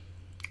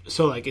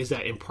 So, like, is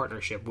that in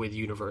partnership with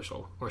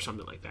Universal or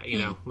something like that? You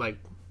know? Like,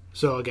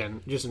 So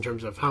again, just in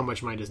terms of how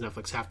much money does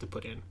Netflix have to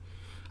put in,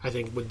 I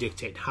think would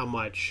dictate how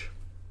much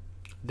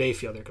they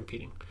feel they're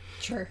competing.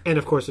 Sure. And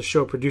of course, the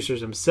show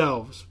producers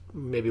themselves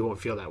maybe won't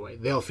feel that way.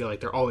 They'll feel like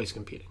they're always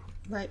competing.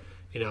 Right.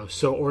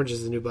 So Orange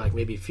is the New Black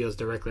maybe feels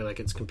directly like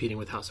it's competing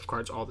with House of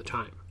Cards all the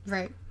time.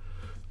 Right.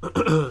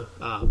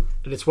 And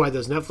it's why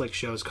those Netflix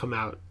shows come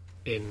out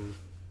in,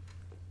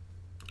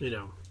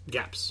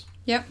 gaps.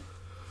 Yep.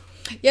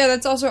 Yeah,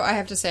 that's also, I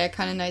have to say, a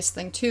kind of nice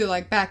thing, too.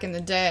 Like, back in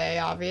the day,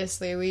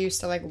 obviously, we used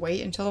to,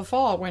 wait until the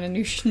fall when a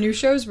new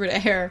shows would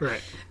air.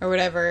 Right. Or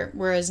whatever.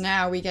 Whereas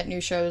now, we get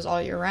new shows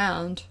all year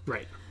round.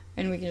 Right.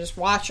 And we can just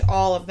watch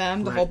all of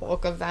them, the whole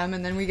bulk of them,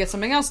 and then we get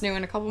something else new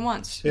in a couple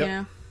months,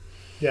 yep.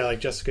 Yeah, like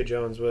Jessica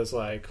Jones was,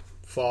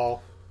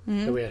 fall.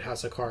 Mm-hmm. Then we had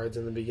House of Cards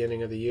in the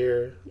beginning of the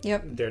year.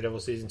 Yep. Daredevil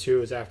Season 2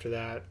 was after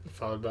that,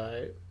 followed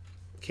by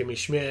Kimmy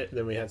Schmidt.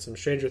 Then we had some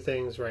Stranger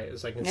Things, right? It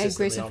was consistently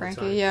Grace and all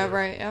Frankie, the time. yeah,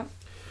 right, yeah.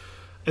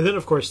 And then,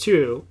 of course,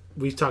 too,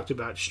 we've talked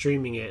about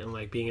streaming it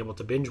and, being able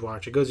to binge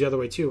watch. It goes the other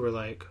way, too,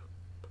 where,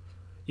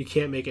 you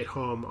can't make it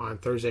home on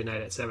Thursday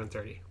night at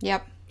 7:30.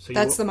 Yep. So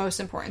that's the most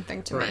important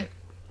thing to me.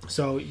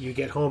 So you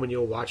get home and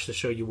you'll watch the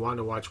show you want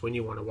to watch when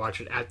you want to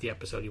watch it at the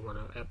episode you want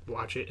to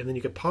watch it. And then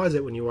you can pause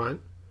it when you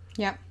want.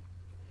 Yep.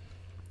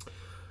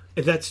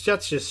 And that's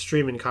just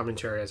streaming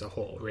commentary as a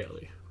whole,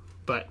 really.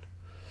 But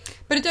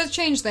it does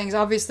change things.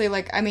 Obviously,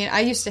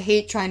 I used to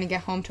hate trying to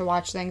get home to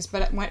watch things,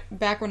 but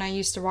back when I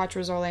used to watch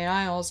Rizzoli and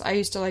Isles, I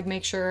used to,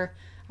 make sure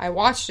I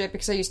watched it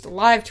because I used to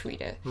live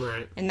tweet it.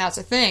 Right. And that's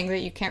a thing that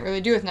you can't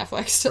really do with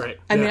Netflix. Right.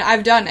 I mean,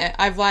 I've done it.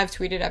 I've live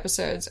tweeted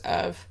episodes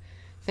of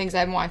things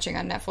I'm watching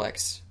on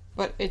Netflix.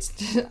 But it's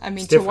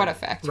to what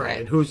effect, right?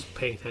 And who's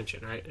paying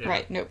attention, right? Yeah.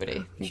 Right,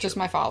 nobody. Just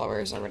my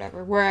followers or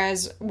whatever.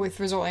 Whereas with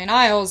Rizzoli and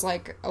Isles,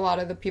 a lot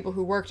of the people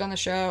who worked on the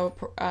show,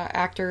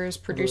 actors,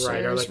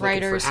 producers,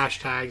 writers, for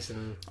hashtags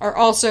and are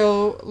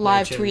also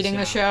live mentions, tweeting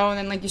the show,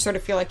 and then you sort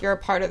of feel like you're a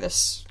part of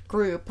this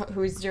group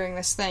who's doing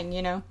this thing,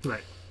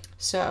 Right.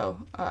 So,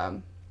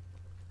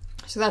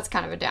 so that's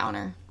kind of a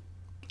downer.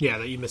 Yeah,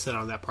 that you miss out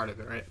on that part of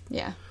it, right?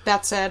 Yeah.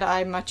 That said,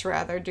 I'd much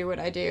rather do what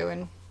I do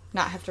and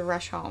not have to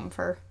rush home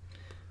for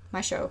my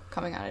show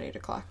coming out at 8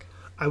 o'clock.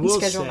 I will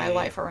schedule my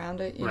life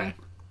around it. Right.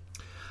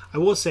 I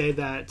will say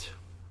that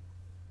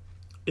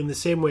in the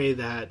same way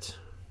that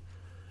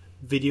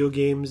video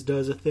games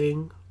does a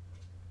thing,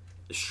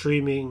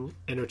 streaming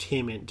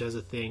entertainment does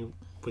a thing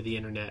with the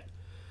internet,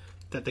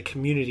 that the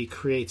community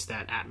creates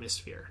that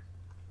atmosphere.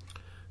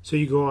 So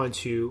you go on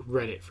to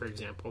Reddit, for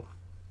example,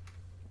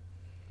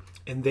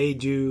 and they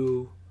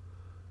do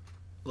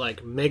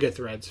mega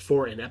threads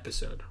for an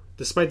episode,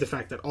 despite the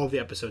fact that all the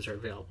episodes are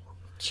available.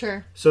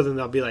 Sure. So then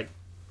they'll be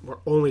we're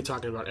only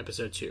talking about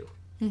episode 2.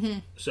 Mm-hmm.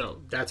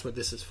 So that's what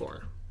this is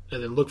for.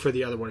 And then look for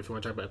the other one if you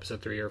want to talk about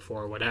episode 3 or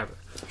 4 or whatever.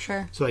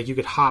 Sure. So you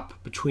could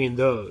hop between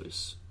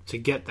those to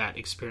get that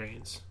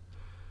experience.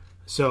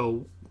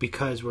 So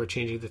because we're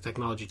changing the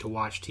technology to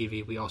watch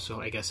TV, we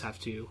also, I guess, have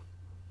to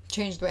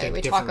change the way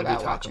we talk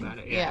about watching. About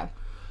it, yeah.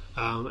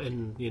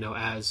 And,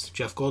 as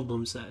Jeff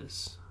Goldblum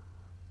says,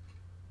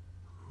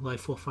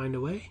 life will find a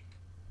way.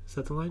 Is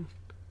that the line?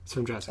 It's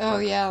from Jurassic Park. Oh,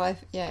 yeah,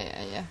 life.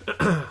 Yeah.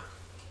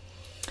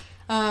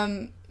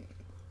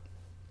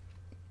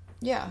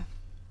 Yeah.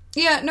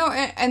 Yeah, no,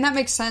 and that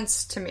makes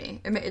sense to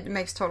me. It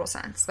makes total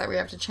sense that we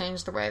have to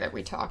change the way that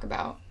we talk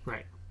about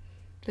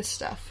this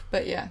stuff.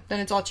 But yeah, then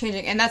it's all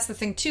changing. And that's the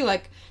thing, too,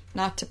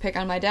 not to pick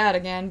on my dad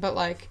again,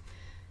 but,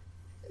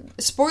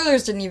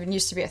 spoilers didn't even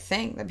used to be a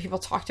thing that people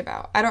talked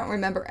about. I don't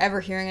remember ever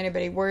hearing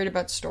anybody worried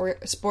about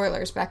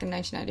spoilers back in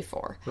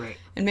 1994. Right.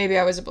 And maybe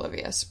I was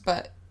oblivious,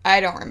 but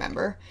I don't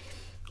remember.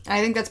 I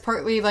think that's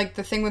partly,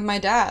 the thing with my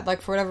dad.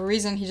 For whatever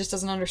reason, he just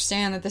doesn't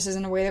understand that this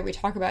isn't a way that we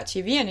talk about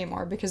TV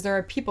anymore, because there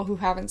are people who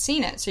haven't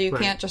seen it. So you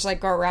can't just,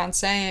 go around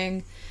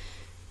saying,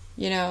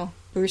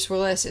 Bruce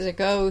Willis is a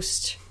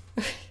ghost.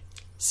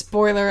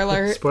 Spoiler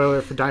alert.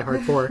 Spoiler for Die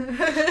Hard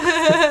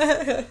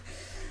 4.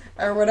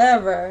 Or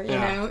whatever, you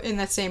know, in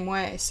that same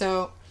way.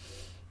 So,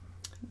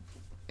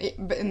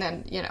 and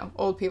then,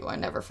 old people are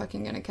never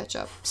fucking gonna catch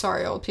up.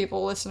 Sorry, old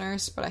people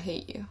listeners, but I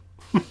hate you.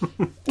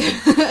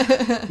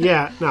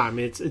 Yeah, no, I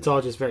mean, it's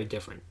all just very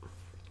different.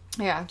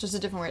 Yeah, just a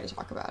different way to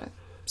talk about it.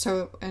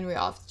 So, and we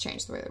all have to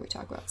change the way that we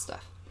talk about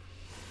stuff.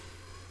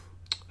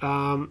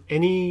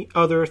 Any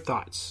other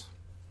thoughts?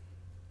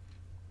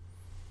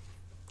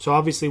 So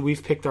obviously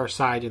we've picked our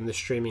side in the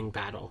streaming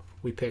battle.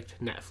 We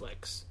picked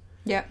Netflix.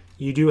 Yep.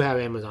 You do have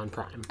Amazon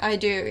Prime. I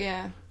do,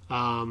 yeah.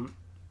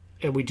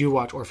 And we do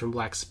watch Orphan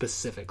Black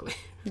specifically.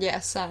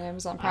 Yes, on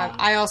Amazon Prime.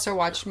 I also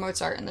watched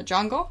Mozart in the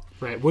Jungle.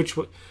 Right,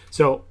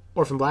 so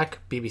Orphan Black,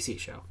 BBC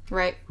show.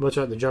 Right.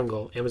 Mozart in the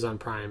Jungle, Amazon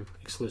Prime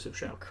exclusive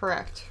show.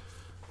 Correct.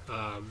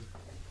 It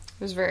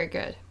was very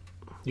good.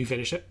 You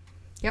finished it?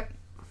 Yep.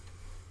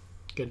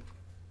 Good.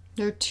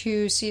 There are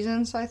 2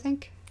 seasons, I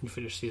think. You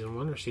finished season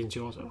 1 or season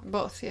 2 also?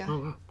 Both, yeah. Oh,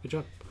 wow. Good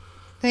job.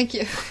 Thank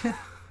you.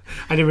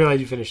 I didn't realize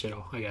you finished it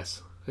all, I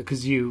guess.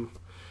 Because you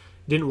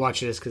didn't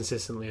watch it as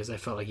consistently as I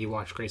felt like you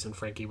watched Grace and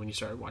Frankie when you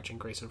started watching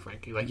Grace and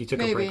Frankie. You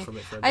took a break from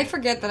it for a bit. I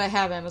forget that I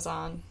have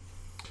Amazon.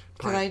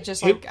 Because I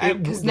just like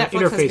because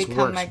Netflix has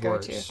become my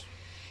go-to. Worse.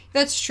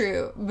 That's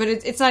true, but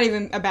it's not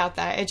even about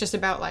that. It's just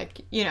about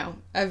like, you know,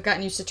 I've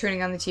gotten used to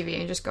turning on the TV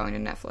and just going to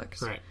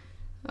Netflix.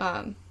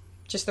 Right.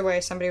 Just the way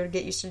somebody would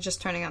get used to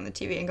just turning on the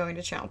TV and going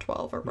to channel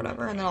 12 or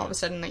whatever, and then all of a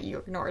sudden like, you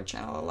ignored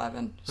channel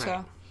 11. Right.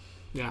 So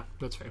yeah,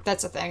 that's fair.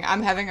 That's the thing.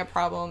 I'm having a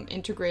problem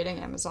integrating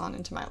Amazon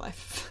into my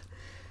life.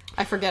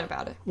 I forget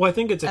about it. Well, I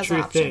think it's a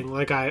true thing.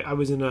 Like I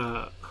was in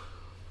a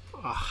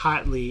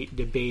hotly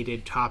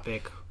debated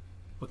topic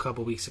a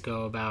couple weeks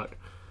ago about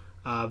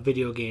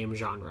video game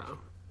genre.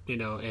 You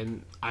know,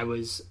 and I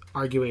was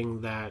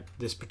arguing that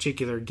this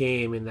particular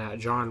game in that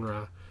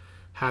genre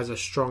has a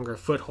stronger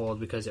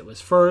foothold because it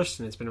was first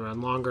and it's been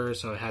around longer,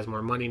 so it has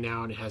more money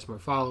now and it has more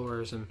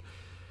followers, and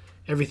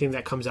everything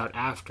that comes out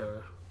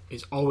after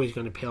is always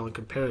going to pale in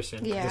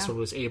comparison. Yeah. This one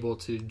was able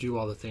to do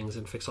all the things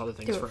and fix all the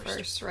things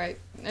first. Right.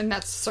 And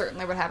that's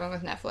certainly what happened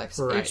with Netflix.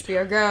 Right.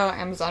 HBO Go,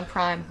 Amazon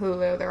Prime,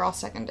 Hulu, they're all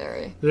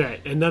secondary. Right,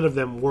 and none of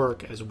them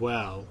work as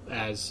well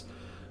as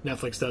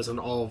Netflix does on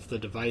all of the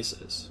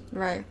devices.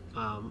 Right.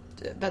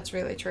 That's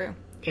really true.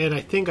 And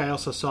I think I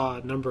also saw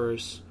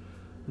numbers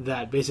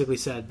that basically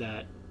said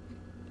that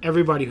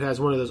everybody who has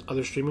one of those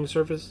other streaming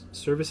services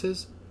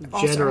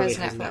also generally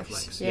has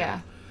Netflix. Yeah.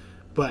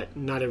 But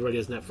not everybody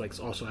has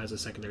Netflix also has a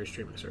secondary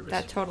streaming service.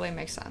 That totally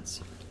makes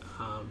sense.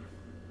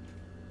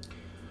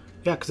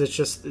 Yeah,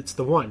 because it's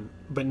the one.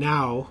 But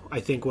now I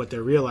think what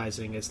they're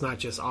realizing, it's not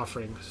just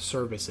offering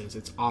services,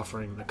 it's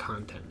offering the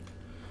content.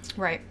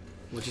 Right.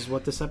 Which is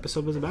what this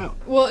episode was about.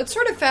 Well, it's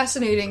sort of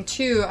fascinating,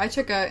 too. I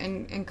took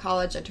in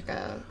college, I took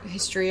a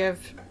history of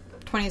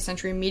 20th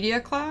century media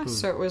class.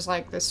 So it was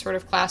like this sort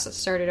of class that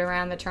started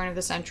around the turn of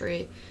the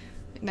century,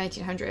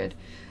 1900,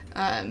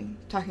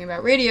 talking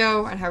about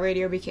radio and how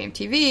radio became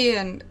TV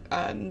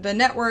and the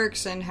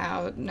networks and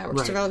how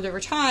networks developed over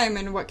time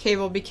and what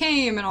cable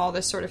became and all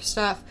this sort of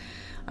stuff.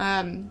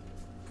 And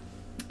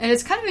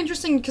it's kind of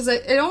interesting because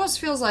it almost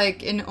feels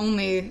like in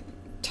only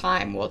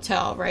time will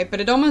tell, right? But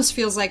it almost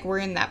feels like we're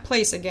in that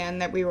place again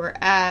that we were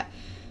at,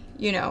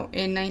 you know,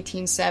 in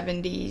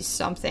 1970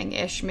 something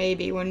ish,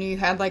 maybe, when you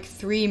had like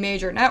 3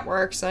 major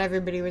networks that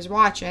everybody was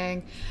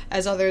watching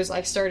as others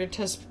like started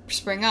to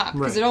spring up.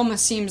 Because it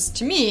almost seems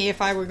to me,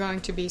 if I were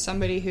going to be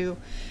somebody who,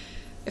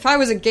 if I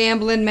was a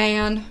gambling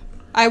man,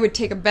 I would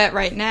take a bet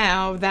right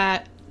now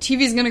that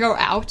TV is going to go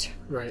out.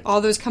 Right. All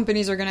those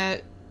companies are going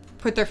to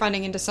put their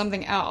funding into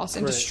something else,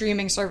 into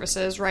streaming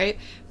services, right?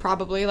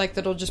 Probably, like,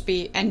 that'll just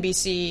be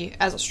NBC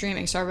as a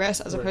streaming service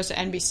as opposed to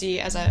NBC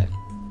as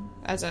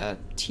a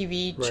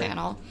TV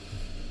channel.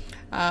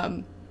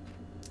 And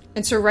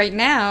so right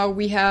now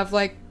we have,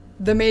 like,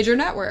 the major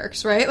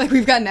networks, right? Like,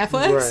 we've got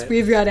Netflix,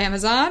 we've got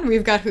Amazon,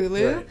 we've got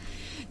Hulu,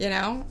 you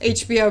know?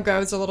 HBO Go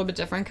is a little bit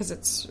different because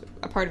it's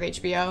a part of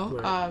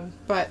HBO,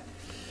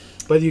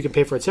 But you can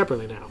pay for it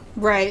separately now.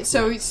 Right.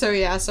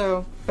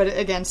 But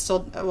again,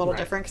 still a little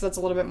different because that's a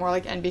little bit more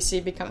like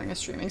NBC becoming a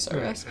streaming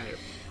service.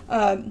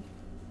 Right.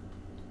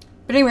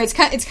 But anyway, it's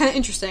kind of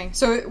interesting.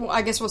 So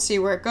I guess we'll see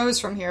where it goes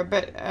from here.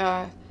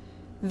 But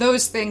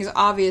those things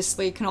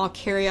obviously can all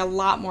carry a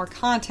lot more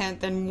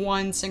content than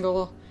one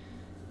single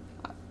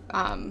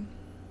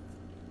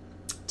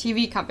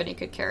TV company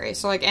could carry.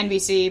 So like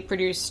NBC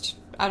produced,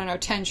 I don't know,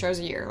 10 shows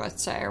a year,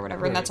 let's say, or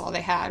whatever, and that's all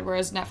they had.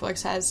 Whereas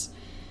Netflix has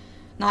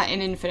not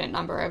an infinite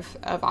number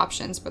of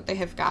options, but they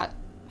have got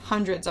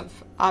hundreds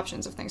of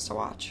options of things to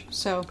watch.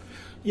 So,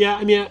 yeah,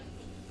 I mean,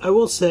 I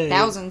will say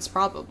thousands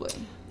probably.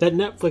 That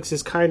Netflix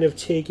is kind of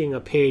taking a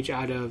page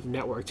out of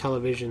network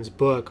television's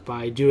book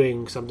by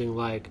doing something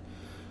like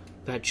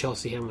that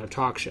Chelsea Handler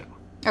talk show.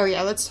 Oh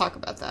yeah, let's talk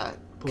about that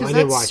because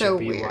that's so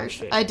weird.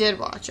 I did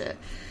watch it.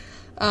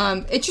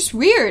 It's just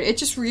weird. It's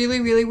just really,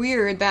 really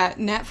weird that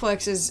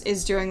Netflix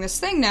is doing this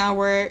thing now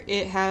where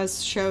it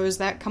has shows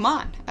that come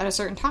on at a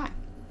certain time.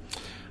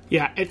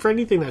 Yeah, and for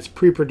anything that's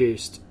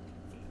pre-produced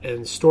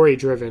and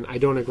story-driven, I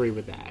don't agree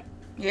with that.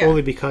 Yeah.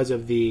 Only because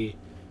of the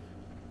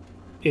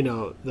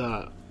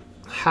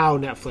how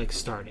Netflix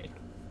started.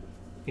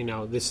 You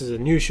know, this is a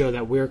new show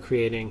that we're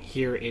creating.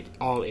 Here it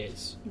all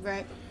is.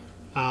 Right.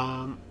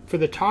 For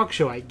the talk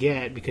show, I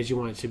get because you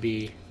want it to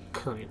be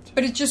current.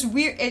 But it's just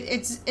weird.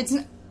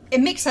 It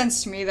makes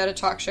sense to me that a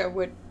talk show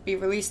would be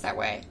released that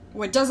way.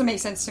 What doesn't make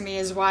sense to me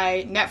is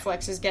why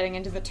Netflix is getting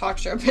into the talk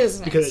show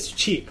business. Because it's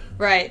cheap.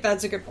 Right,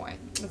 that's a good point.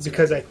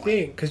 Because I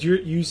think, because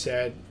you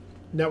said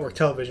network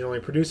television only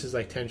produces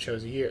like 10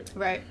 shows a year.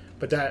 Right.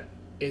 But that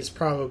is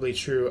probably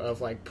true of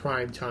like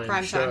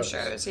primetime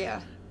shows,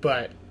 yeah.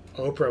 But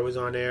Oprah was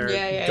on air.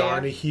 Yeah,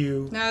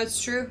 Donahue. Yeah. No,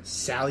 it's true.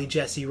 Sally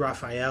Jesse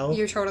Raphael.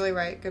 You're totally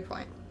right. Good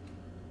point.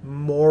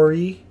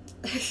 Maury.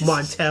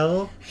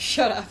 Montel.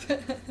 Shut up.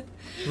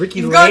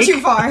 Ricky You've Lake. gone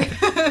too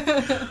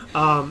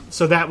far.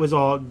 So that was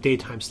all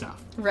daytime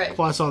stuff. Right.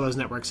 Plus all those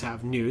networks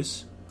have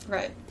news.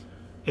 Right.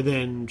 And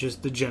then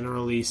just the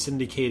generally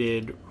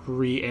syndicated,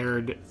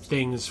 re-aired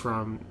things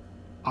from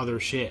other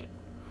shit.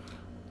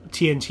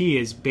 TNT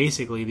is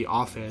basically The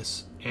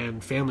Office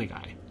and Family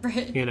Guy.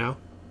 Right. You know?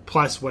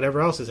 Plus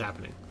whatever else is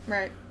happening.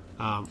 Right.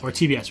 Or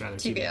TBS, rather.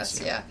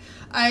 TBS, yeah.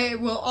 I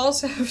will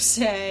also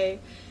say,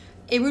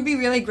 It would be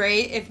really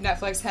great if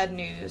Netflix had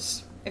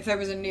news. If there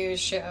was a news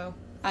show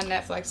on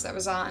Netflix that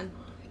was on.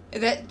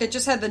 That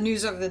just had the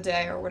news of the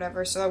day or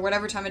whatever. So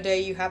whatever time of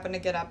day you happen to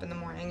get up in the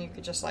morning, you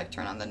could just, like,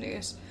 turn on the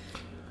news.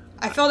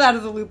 I felt out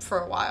of the loop for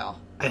a while.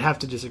 I'd have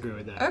to disagree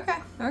with that.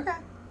 Okay.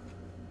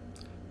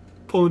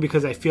 Only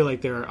because I feel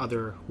like there are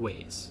other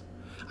ways.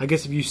 I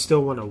guess if you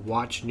still want to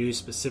watch news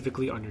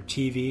specifically on your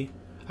TV,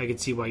 I could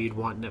see why you'd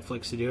want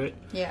Netflix to do it.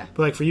 Yeah.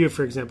 But, like, for you,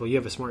 for example, you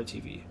have a smart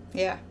TV.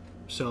 Yeah.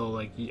 So,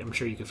 like, I'm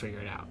sure you could figure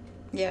it out.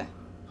 Yeah.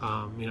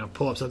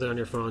 Pull up something on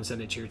your phone,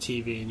 send it to your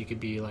TV, and you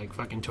could be like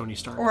fucking Tony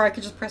Stark. Or I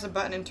could just press a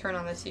button and turn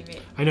on the TV.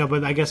 I know,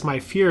 but I guess my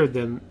fear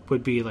then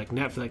would be like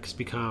Netflix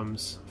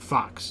becomes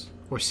Fox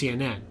or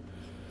CNN,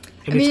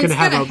 and it's going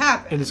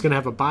to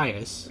have a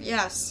bias.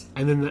 Yes.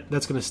 And then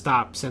that's going to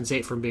stop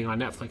Sense8 from being on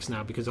Netflix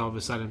now because all of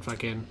a sudden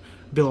fucking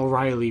Bill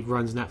O'Reilly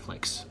runs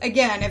Netflix.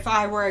 Again, if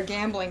I were a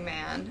gambling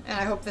man, and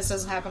I hope this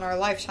doesn't happen in our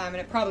lifetime,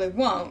 and it probably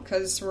won't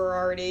because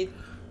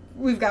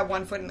we've got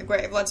one foot in the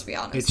grave, let's be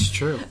honest. It's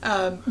true.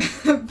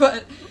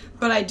 But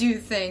I do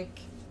think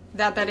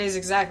that is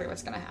exactly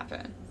what's going to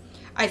happen.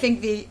 I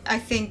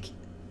think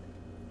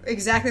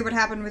exactly what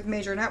happened with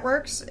major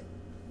networks,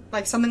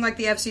 like something like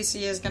the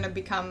FCC is going to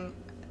become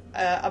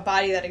a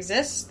body that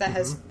exists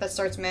that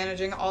starts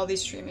managing all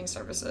these streaming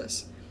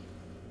services.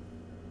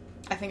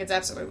 I think it's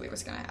absolutely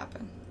what's going to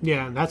happen.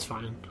 Yeah, that's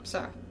fine.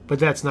 So, but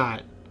that's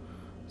not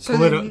so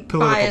political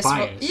bias.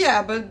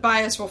 But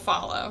bias will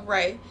follow,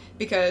 right?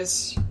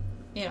 Because,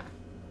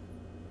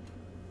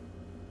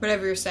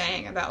 whatever you're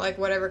saying about, like,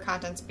 whatever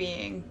content's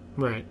being...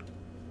 Right.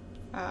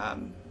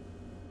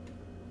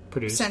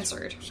 Produced.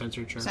 Censored,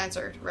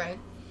 right,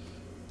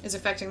 is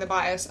affecting the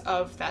bias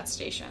of that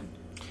station.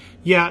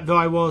 Yeah, though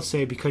I will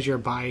say, because you're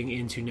buying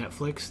into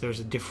Netflix,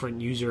 there's a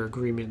different user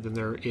agreement than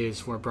there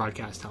is for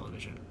broadcast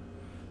television.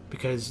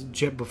 Because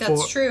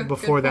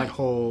before that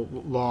whole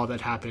law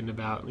that happened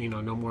about,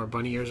 no more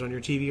bunny ears on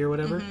your TV or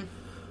whatever,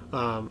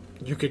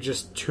 you could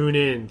just tune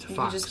in to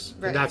Fox.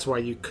 And that's why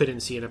you couldn't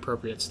see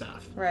inappropriate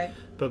stuff. Right.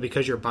 But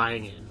because you're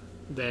buying in,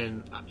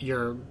 then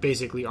you're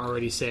basically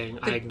already saying,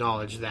 I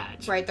acknowledge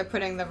that. Right, they're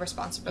putting the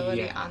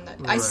responsibility on that.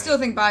 I still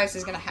think bias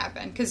is going to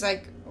happen. Because,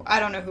 like,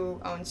 I don't know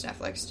who owns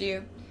Netflix. Do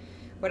you?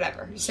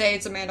 Whatever. Say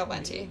it's Amanda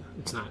Lenti.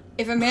 It's not.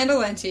 If Amanda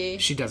Lenti...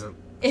 She doesn't.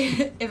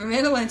 If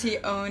Amanda Lenti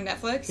owned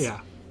Netflix... Yeah.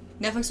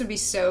 Netflix would be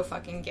so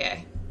fucking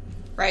gay.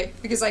 Right?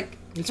 Because, like...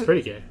 It's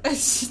pretty gay.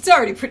 It's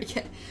already pretty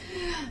gay.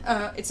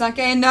 It's not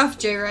gay enough,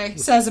 J. Ray,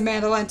 says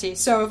Amanda Lenti.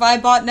 So if I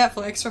bought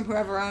Netflix from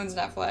whoever owns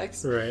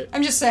Netflix... Right.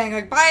 I'm just saying,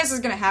 like, bias is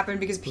going to happen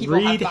because people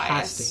have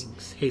bias.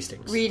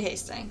 Reed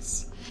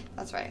Hastings.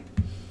 That's right.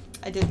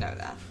 I did know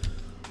that.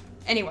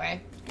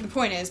 Anyway, the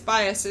point is,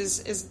 bias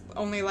is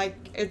only, like,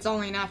 it's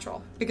only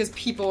natural. Because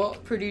people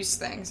produce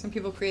things, and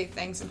people create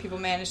things, and people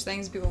manage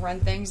things, and people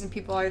run things, and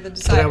people are the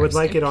deciders. But I would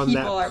like it on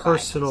that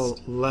personal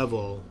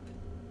level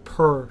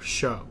per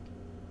show.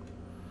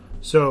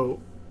 So,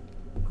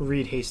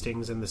 Reed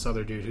Hastings and this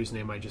other dude whose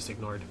name I just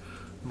ignored,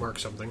 Mark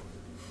something.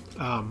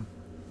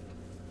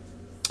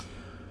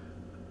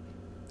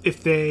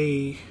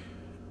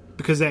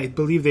 Because I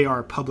believe they are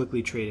a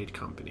publicly traded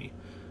company,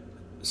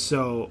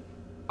 so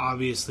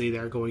obviously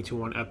they're going to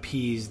want to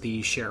appease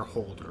the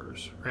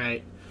shareholders,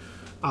 right?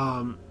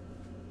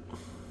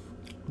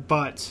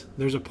 But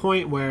there's a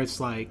point where it's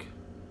like,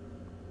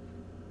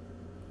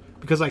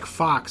 because like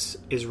Fox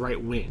is right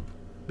wing,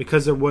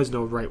 because there was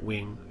no right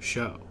wing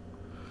show.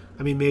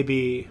 I mean,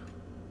 maybe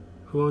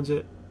who owns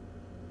it?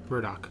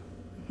 Murdoch.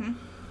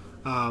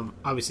 Mm-hmm.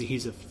 Obviously,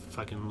 he's a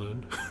fucking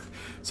loon,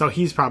 so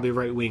he's probably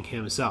right wing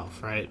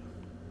himself, right?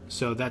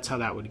 So that's how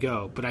that would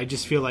go. But I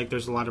just feel like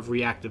there's a lot of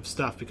reactive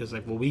stuff because,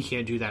 like, well, we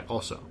can't do that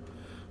also,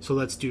 so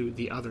let's do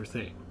the other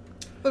thing.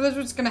 Well, that's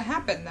what's going to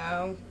happen,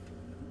 though.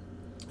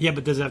 Yeah,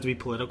 but does it have to be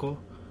political?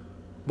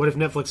 What if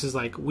Netflix is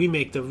like, we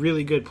make the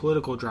really good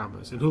political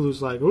dramas, and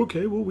Hulu's like,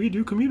 okay, well, we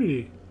do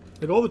Community,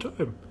 like, all the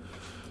time.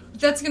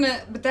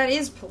 But that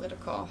is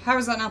political. How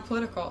is that not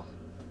political?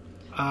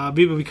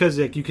 Because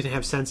like you can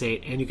have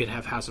Sense8 and you can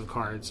have House of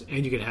Cards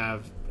and you can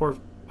have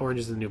Orange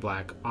is the New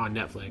Black on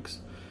Netflix,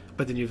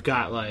 but then you've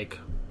got like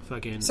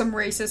fucking some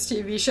racist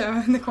TV show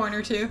in the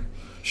corner too.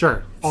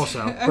 Sure,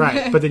 also okay.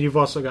 Right, but then you've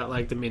also got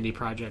like the Mindy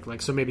Project,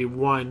 like so maybe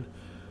one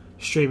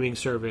streaming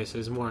service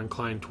is more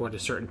inclined toward a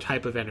certain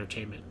type of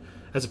entertainment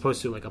as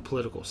opposed to like a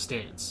political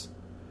stance.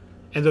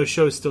 And those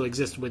shows still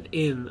exist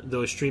within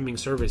those streaming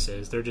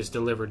services. They're just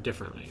delivered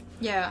differently.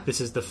 Yeah. This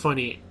is the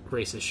funny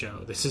racist show.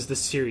 This is the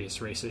serious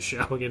racist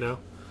show, you know?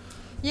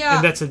 Yeah.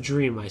 And that's a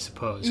dream, I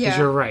suppose. Because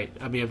you're right.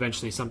 I mean,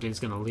 eventually something's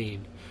going to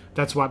lean.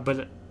 That's why,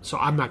 so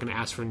I'm not going to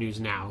ask for news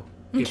now.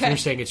 If you're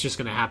saying it's just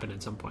going to happen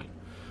at some point.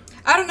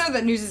 I don't know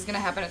that news is going to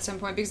happen at some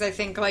point because I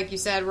think, like you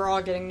said, we're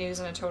all getting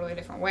news in a totally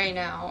different way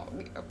now.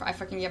 I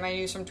fucking get my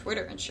news from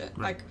Twitter and shit.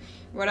 Right. Like,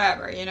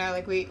 whatever, you know?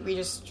 Like, we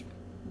just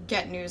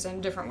get news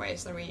in different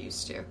ways than we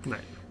used to. Right.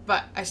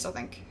 But I still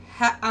think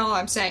all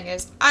I'm saying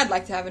is I'd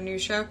like to have a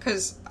news show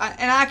and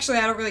actually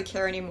I don't really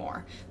care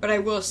anymore. But I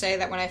will say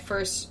that when I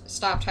first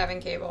stopped having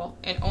cable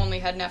and only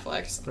had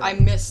Netflix, right. I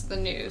missed the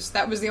news.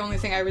 That was the only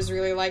thing I was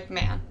really like,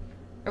 man,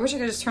 I wish I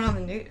could just turn on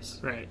the news.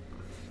 Right.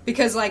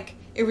 Because like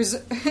it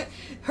was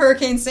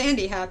Hurricane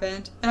Sandy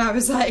happened, and I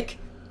was like,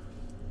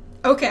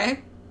 okay,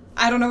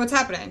 I don't know what's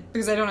happening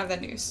because I don't have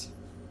that news.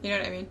 You know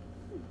what I mean?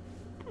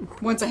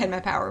 Once I had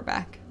my power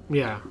back.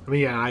 Yeah, I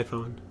mean, yeah,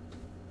 iPhone.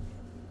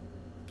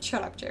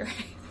 Shut up, Jerry.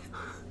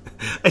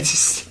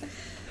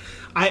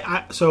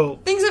 So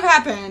things have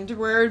happened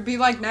where it'd be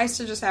like nice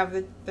to just have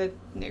the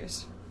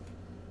news.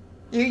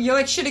 You're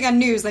like shitting on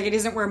news like it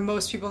isn't where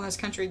most people in this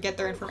country get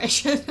their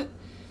information.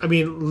 I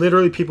mean,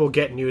 literally, people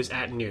get news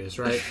at news,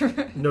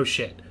 right? No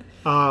shit.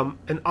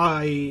 And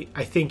I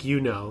think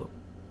you know,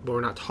 but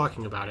we're not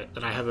talking about it,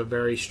 that I have a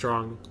very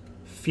strong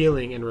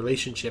feeling and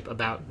relationship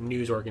about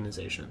news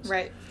organizations.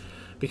 Right.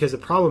 Because the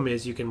problem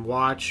is you can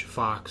watch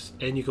Fox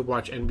and you could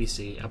watch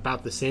NBC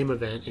about the same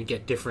event and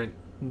get different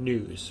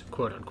news,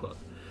 quote unquote.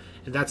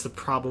 And that's the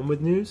problem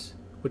with news,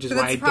 which is why I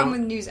don't... That's the problem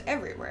with news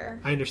everywhere.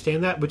 I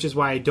understand that, which is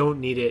why I don't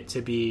need it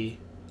to be...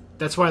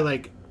 That's why,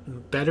 like,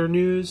 better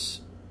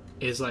news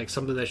is, like,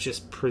 something that's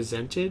just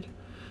presented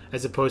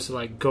as opposed to,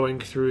 like, going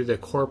through the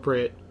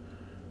corporate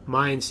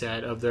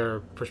mindset of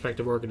their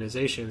respective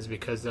organizations,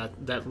 because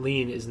that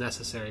lean is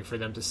necessary for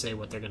them to say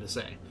what they're going to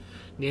say.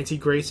 Nancy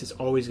Grace is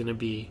always going to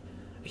be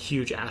a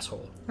huge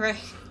asshole. Right.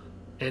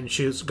 And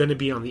she's going to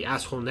be on the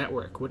asshole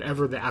network,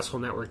 whatever the asshole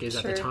network is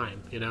at the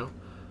time, you know?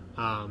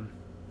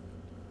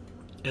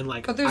 And,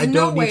 like, I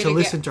don't need to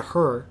listen to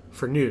her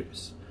for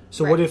news.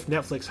 So what if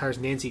Netflix hires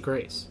Nancy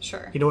Grace?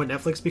 Sure. You know what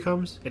Netflix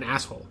becomes? An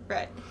asshole.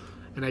 Right.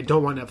 And I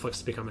don't want Netflix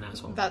to become an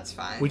asshole. That's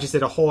fine. We just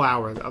did a whole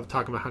hour of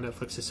talking about how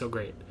Netflix is so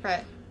great.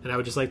 Right. And I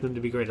would just like them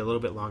to be great a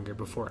little bit longer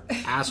before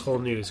asshole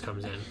news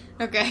comes in.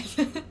 Okay.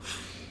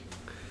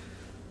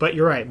 But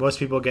you're right. Most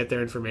people get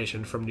their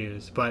information from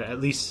news. But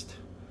at least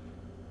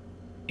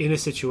in a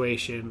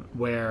situation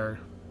where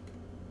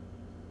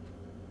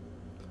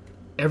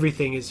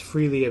everything is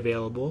freely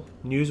available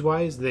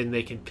news-wise, then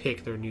they can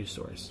pick their news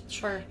source.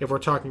 Sure. If we're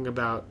talking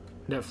about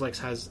Netflix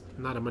has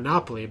not a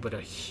monopoly, but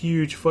a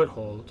huge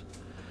foothold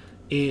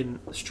in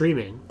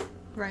streaming.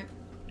 Right.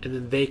 And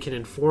then they can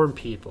inform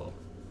people.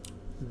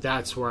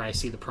 That's where I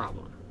see the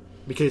problem.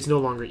 Because it's no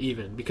longer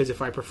even. Because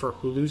if I prefer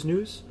Hulu's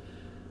news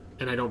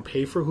and I don't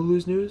pay for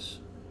Hulu's news,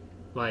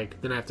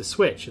 like, then I have to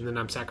switch, and then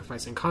I'm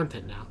sacrificing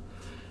content now.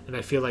 And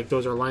I feel like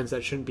those are lines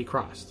that shouldn't be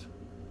crossed.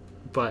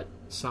 But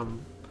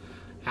some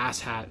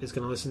asshat is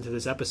going to listen to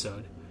this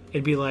episode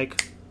and be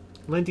like,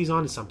 Lenty's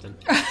onto something.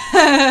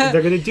 And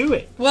they're going to do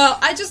it. Well,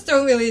 I just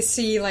don't really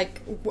see,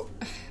 like...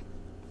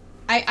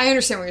 I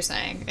understand what you're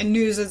saying. And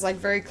news is, like,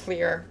 very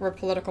clear where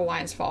political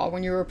lines fall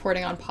when you're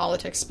reporting on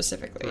politics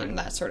specifically and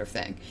that sort of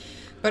thing.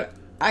 But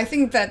I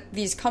think that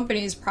these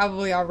companies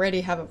probably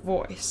already have a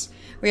voice.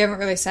 We haven't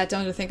really sat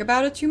down to think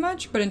about it too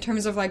much, but in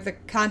terms of, like, the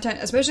content,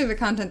 especially the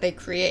content they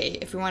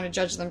create, if we want to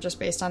judge them just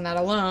based on that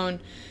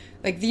alone,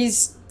 like,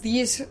 these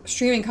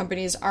streaming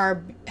companies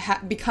are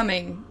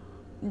becoming,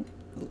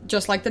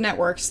 just like the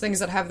networks, things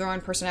that have their own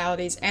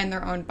personalities and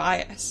their own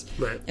bias.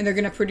 Right. And they're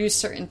going to produce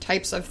certain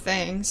types of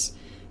things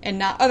and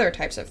not other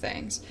types of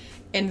things.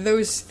 And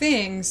those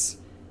things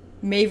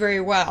may very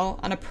well,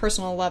 on a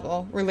personal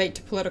level, relate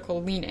to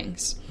political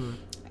leanings.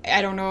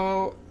 I don't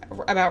know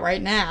about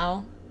right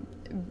now,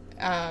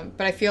 but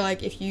I feel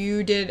like if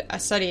you did a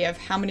study of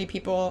how many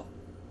people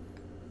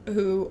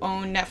who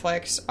own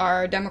Netflix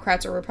are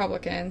Democrats or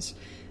Republicans,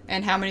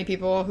 and how many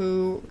people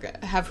who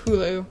have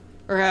Hulu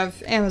or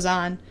have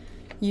Amazon,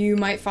 you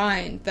might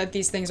find that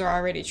these things are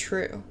already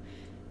true.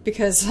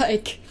 Because,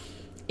 like,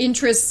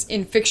 interests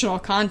in fictional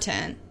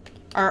content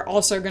are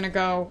also going to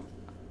go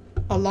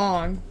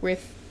along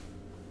with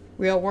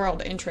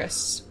real-world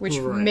interests, which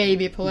may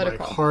be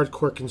political. Like,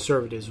 hardcore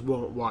conservatives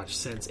won't watch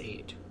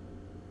Sense8.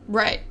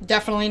 Right.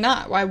 Definitely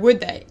not. Why would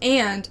they?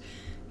 And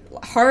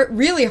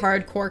really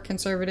hardcore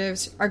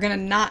conservatives are going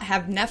to not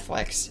have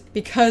Netflix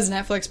because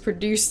Netflix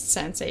produced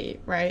Sense8,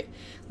 right?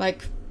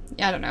 Like,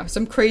 I don't know,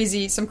 some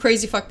crazy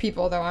fuck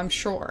people, though, I'm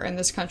sure, in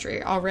this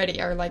country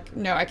already are like,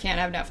 no, I can't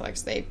have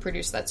Netflix. They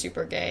produced that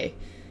super gay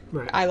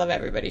I Love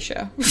Everybody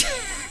show.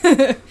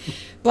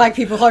 Black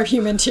people are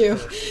human, too.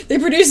 They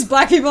produce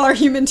Black people are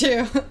human,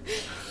 too.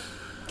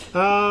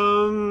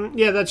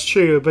 Yeah, that's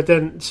true. But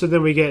then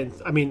we get,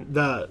 I mean,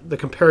 the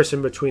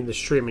comparison between the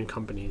streaming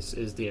companies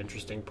is the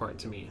interesting part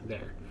to me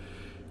there.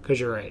 Because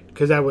you're right.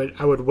 Because I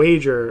would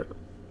wager,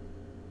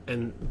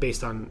 and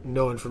based on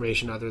no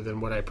information other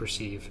than what I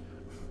perceive,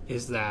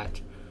 is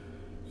that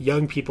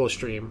young people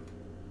stream,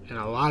 and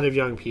a lot of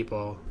young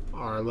people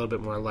are a little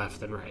bit more left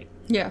than right.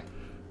 Yeah.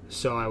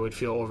 So I would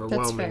feel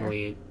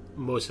overwhelmingly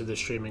most of the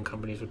streaming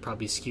companies would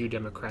probably skew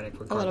Democratic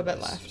regardless. A little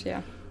bit left,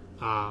 yeah.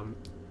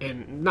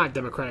 And not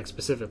Democratic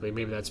specifically,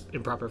 maybe that's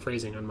improper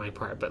phrasing on my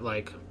part, but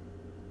like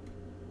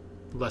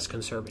less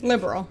conservative.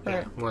 Liberal,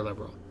 right. Yeah, more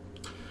liberal.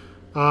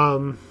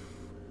 And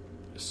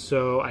that's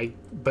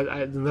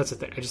the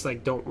thing. I just,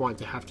 like, don't want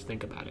to have to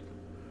think about it.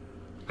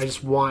 I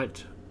just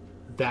want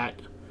that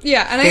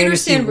Yeah, and I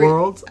fantasy understand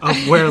world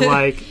of where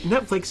like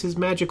Netflix is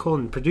magical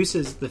and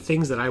produces the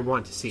things that I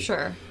want to see.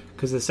 Sure.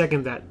 Because the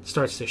second that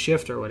starts to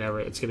shift or whatever,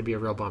 it's going to be a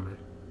real bummer.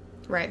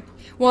 Right.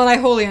 Well, and I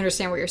wholly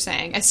understand what you're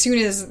saying. As soon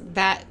as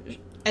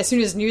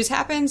news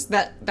happens,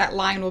 that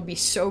line will be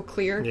so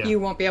clear, you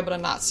won't be able to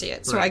not see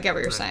it. So I get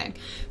what you're saying.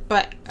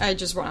 But I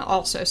just want to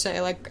also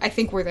say, like, I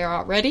think we're there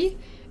already,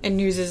 and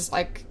news is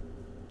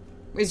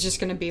just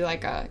going to be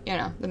like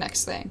the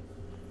next thing.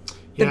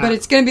 Yeah. But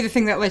it's going to be the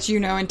thing that lets you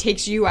know and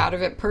takes you out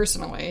of it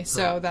personally.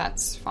 So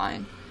that's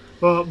fine.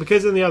 Well,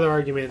 because in the other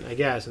argument, I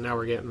guess, and now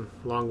we're getting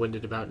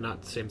long-winded about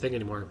not the same thing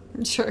anymore.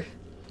 Sure.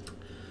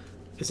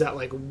 Is that,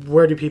 like,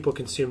 where do people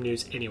consume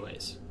news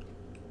anyways?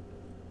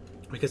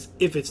 Because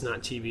if it's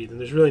not TV, then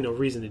there's really no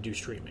reason to do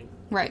streaming.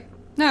 Right.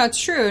 No,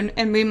 it's true,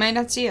 and we might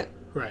not see it.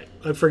 Right.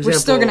 For example... We're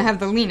still going to have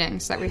the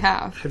leanings that we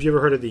have. Have you ever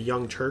heard of the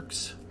Young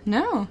Turks?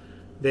 No.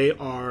 They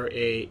are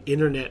a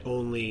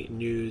internet-only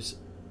news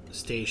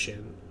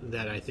station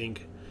that I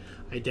think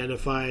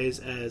identifies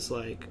as,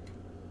 like,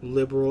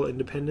 liberal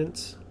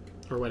independence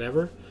or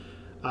whatever.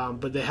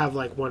 But they have,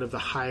 like, one of the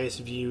highest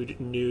viewed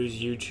news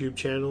YouTube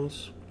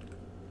channels.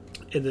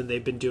 And then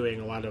they've been doing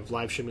a lot of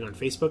live streaming on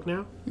Facebook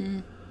now.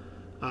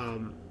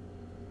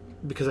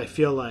 Because I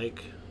feel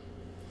like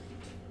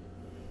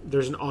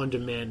there's an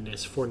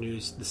on-demandness for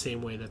news the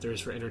same way that there is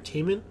for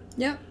entertainment.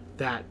 Yeah.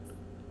 That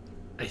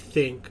I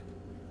think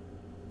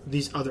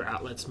these other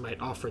outlets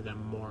might offer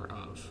them more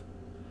of.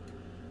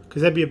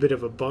 Because that'd be a bit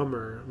of a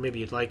bummer. Maybe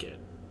you'd like it.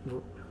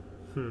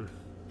 I'm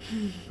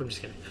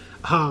just kidding.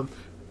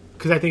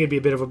 Because I think it'd be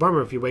a bit of a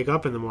bummer if you wake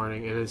up in the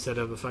morning and instead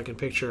of a fucking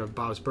picture of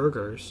Bob's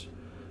Burgers,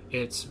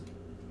 it's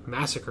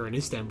massacre in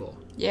Istanbul.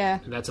 Yeah.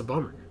 And that's a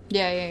bummer.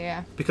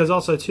 Yeah. Because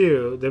also,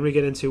 too, then we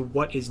get into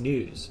what is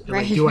news. And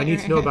right. Like, do I need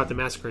to know about the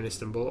massacre in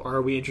Istanbul, or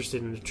are we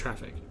interested in the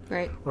traffic?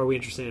 Right. Or are we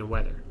interested in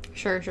weather?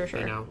 Sure.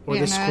 You know? Or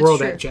the squirrel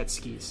that jet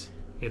skis,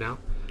 you know?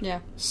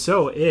 Yeah.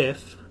 So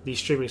if these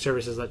streaming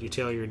services let you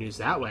tailor your news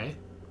that way,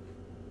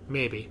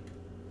 maybe,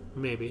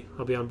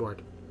 I'll be on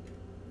board.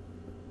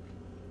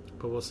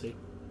 But we'll see.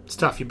 It's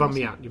tough. You bummed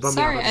me out. You bummed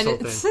me out about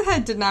this whole thing. I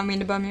did not mean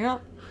to bum you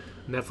out.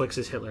 Netflix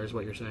is Hitler is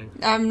what you're saying.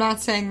 I'm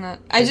not saying that.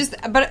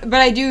 But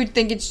I do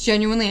think it's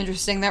genuinely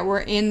interesting that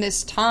we're in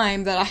this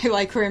time that I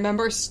like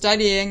remember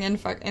studying in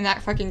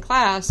that fucking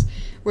class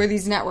where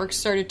these networks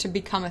started to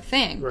become a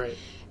thing. Right.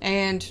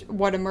 And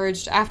what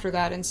emerged after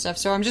that and stuff.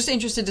 So I'm just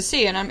interested to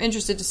see, and I'm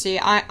interested to see.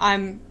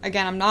 I'm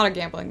not a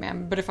gambling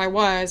man, but if I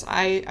was,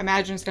 I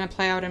imagine it's going to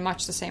play out in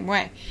much the same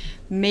way.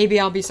 Maybe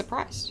I'll be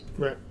surprised.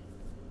 Right.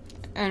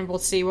 And we'll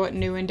see what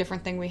new and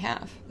different thing we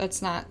have.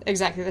 That's not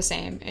exactly the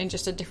same in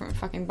just a different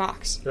fucking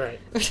box. Right.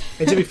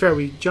 And to be fair,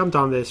 we jumped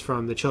on this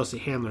from the Chelsea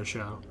Handler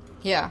show.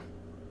 Yeah.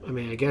 I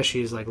mean, I guess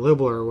she's like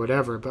liberal or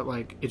whatever, but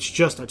like it's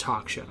just a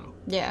talk show.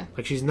 Yeah.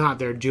 Like she's not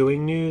there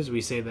doing news.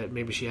 We say that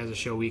maybe she has a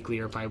show weekly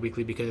or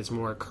bi-weekly because it's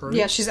more current.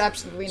 Yeah, she's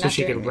absolutely not. So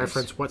she can news.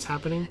 reference what's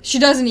happening. She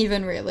doesn't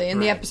even really in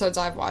the episodes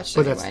I've watched.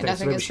 But anyway,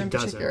 nothing so has been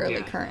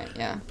particularly current.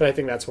 Yeah. But I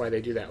think that's why they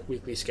do that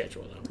weekly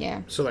schedule, though.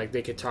 Yeah. So like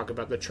they could talk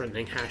about the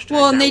trending hashtag.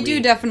 Well, and they do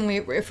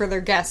definitely for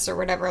their guests or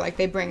whatever. Like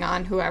they bring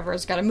on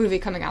whoever's got a movie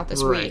coming out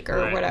this week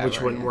or whatever,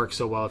 which wouldn't work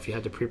so well if you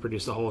had to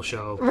pre-produce the whole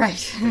show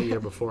right the year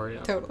before.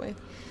 Yeah. Totally.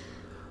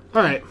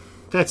 All right.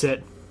 That's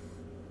it.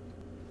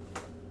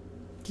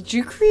 Did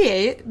you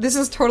create... This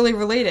is totally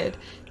related.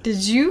 Did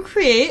you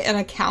create an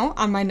account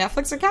on my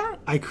Netflix account?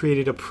 I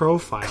created a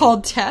profile.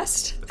 Called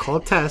Test?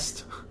 Called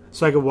Test.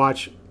 So I could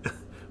watch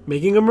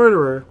Making a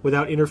Murderer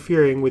without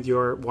interfering with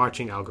your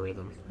watching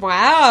algorithm.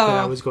 Wow.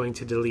 That I was going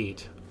to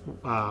delete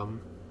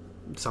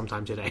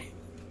sometime today.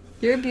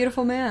 You're a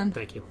beautiful man.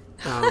 Thank you.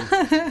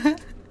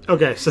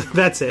 Okay, so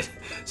that's it.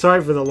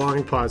 Sorry for the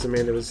long pause.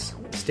 Amanda was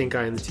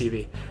stink-eye in the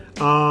TV.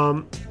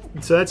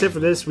 So that's it for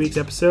this week's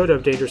episode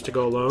of Dangerous to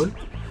Go Alone.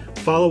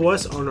 Follow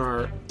us on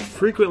our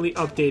frequently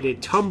updated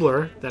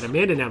Tumblr that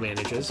Amanda now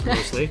manages,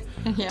 mostly,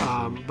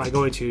 by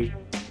going to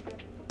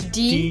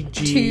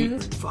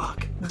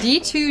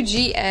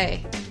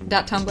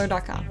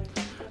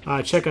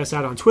d2ga.tumblr.com. Check us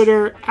out on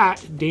Twitter at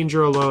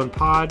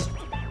DangerAlonePod.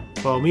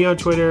 Follow me on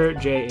Twitter,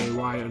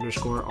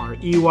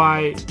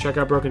 JAY_REY. Check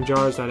out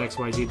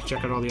brokenjars.xyz to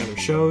check out all the other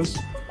shows.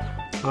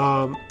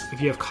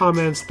 If you have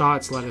comments,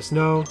 thoughts, let us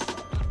know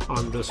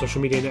on the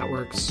social media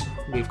networks.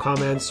 Leave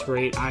comments,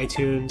 rate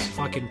iTunes,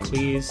 fucking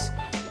please,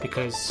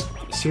 because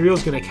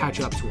Serial's gonna catch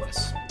up to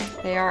us.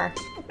 They are.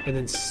 And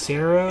then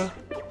Sarah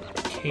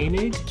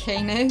Koenig?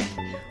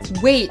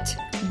 Wait,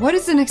 what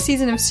is the next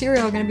season of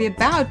Serial gonna be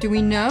about? Do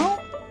we know?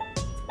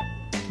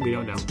 We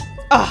don't know.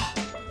 Ugh.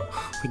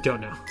 We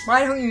don't know.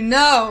 Why don't you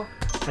know?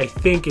 I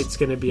think it's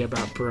gonna be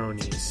about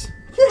bronies.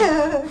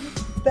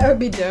 That would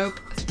be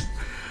dope.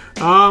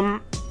 And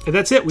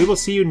that's it. We will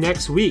see you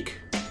next week.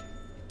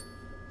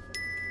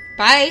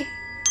 Bye.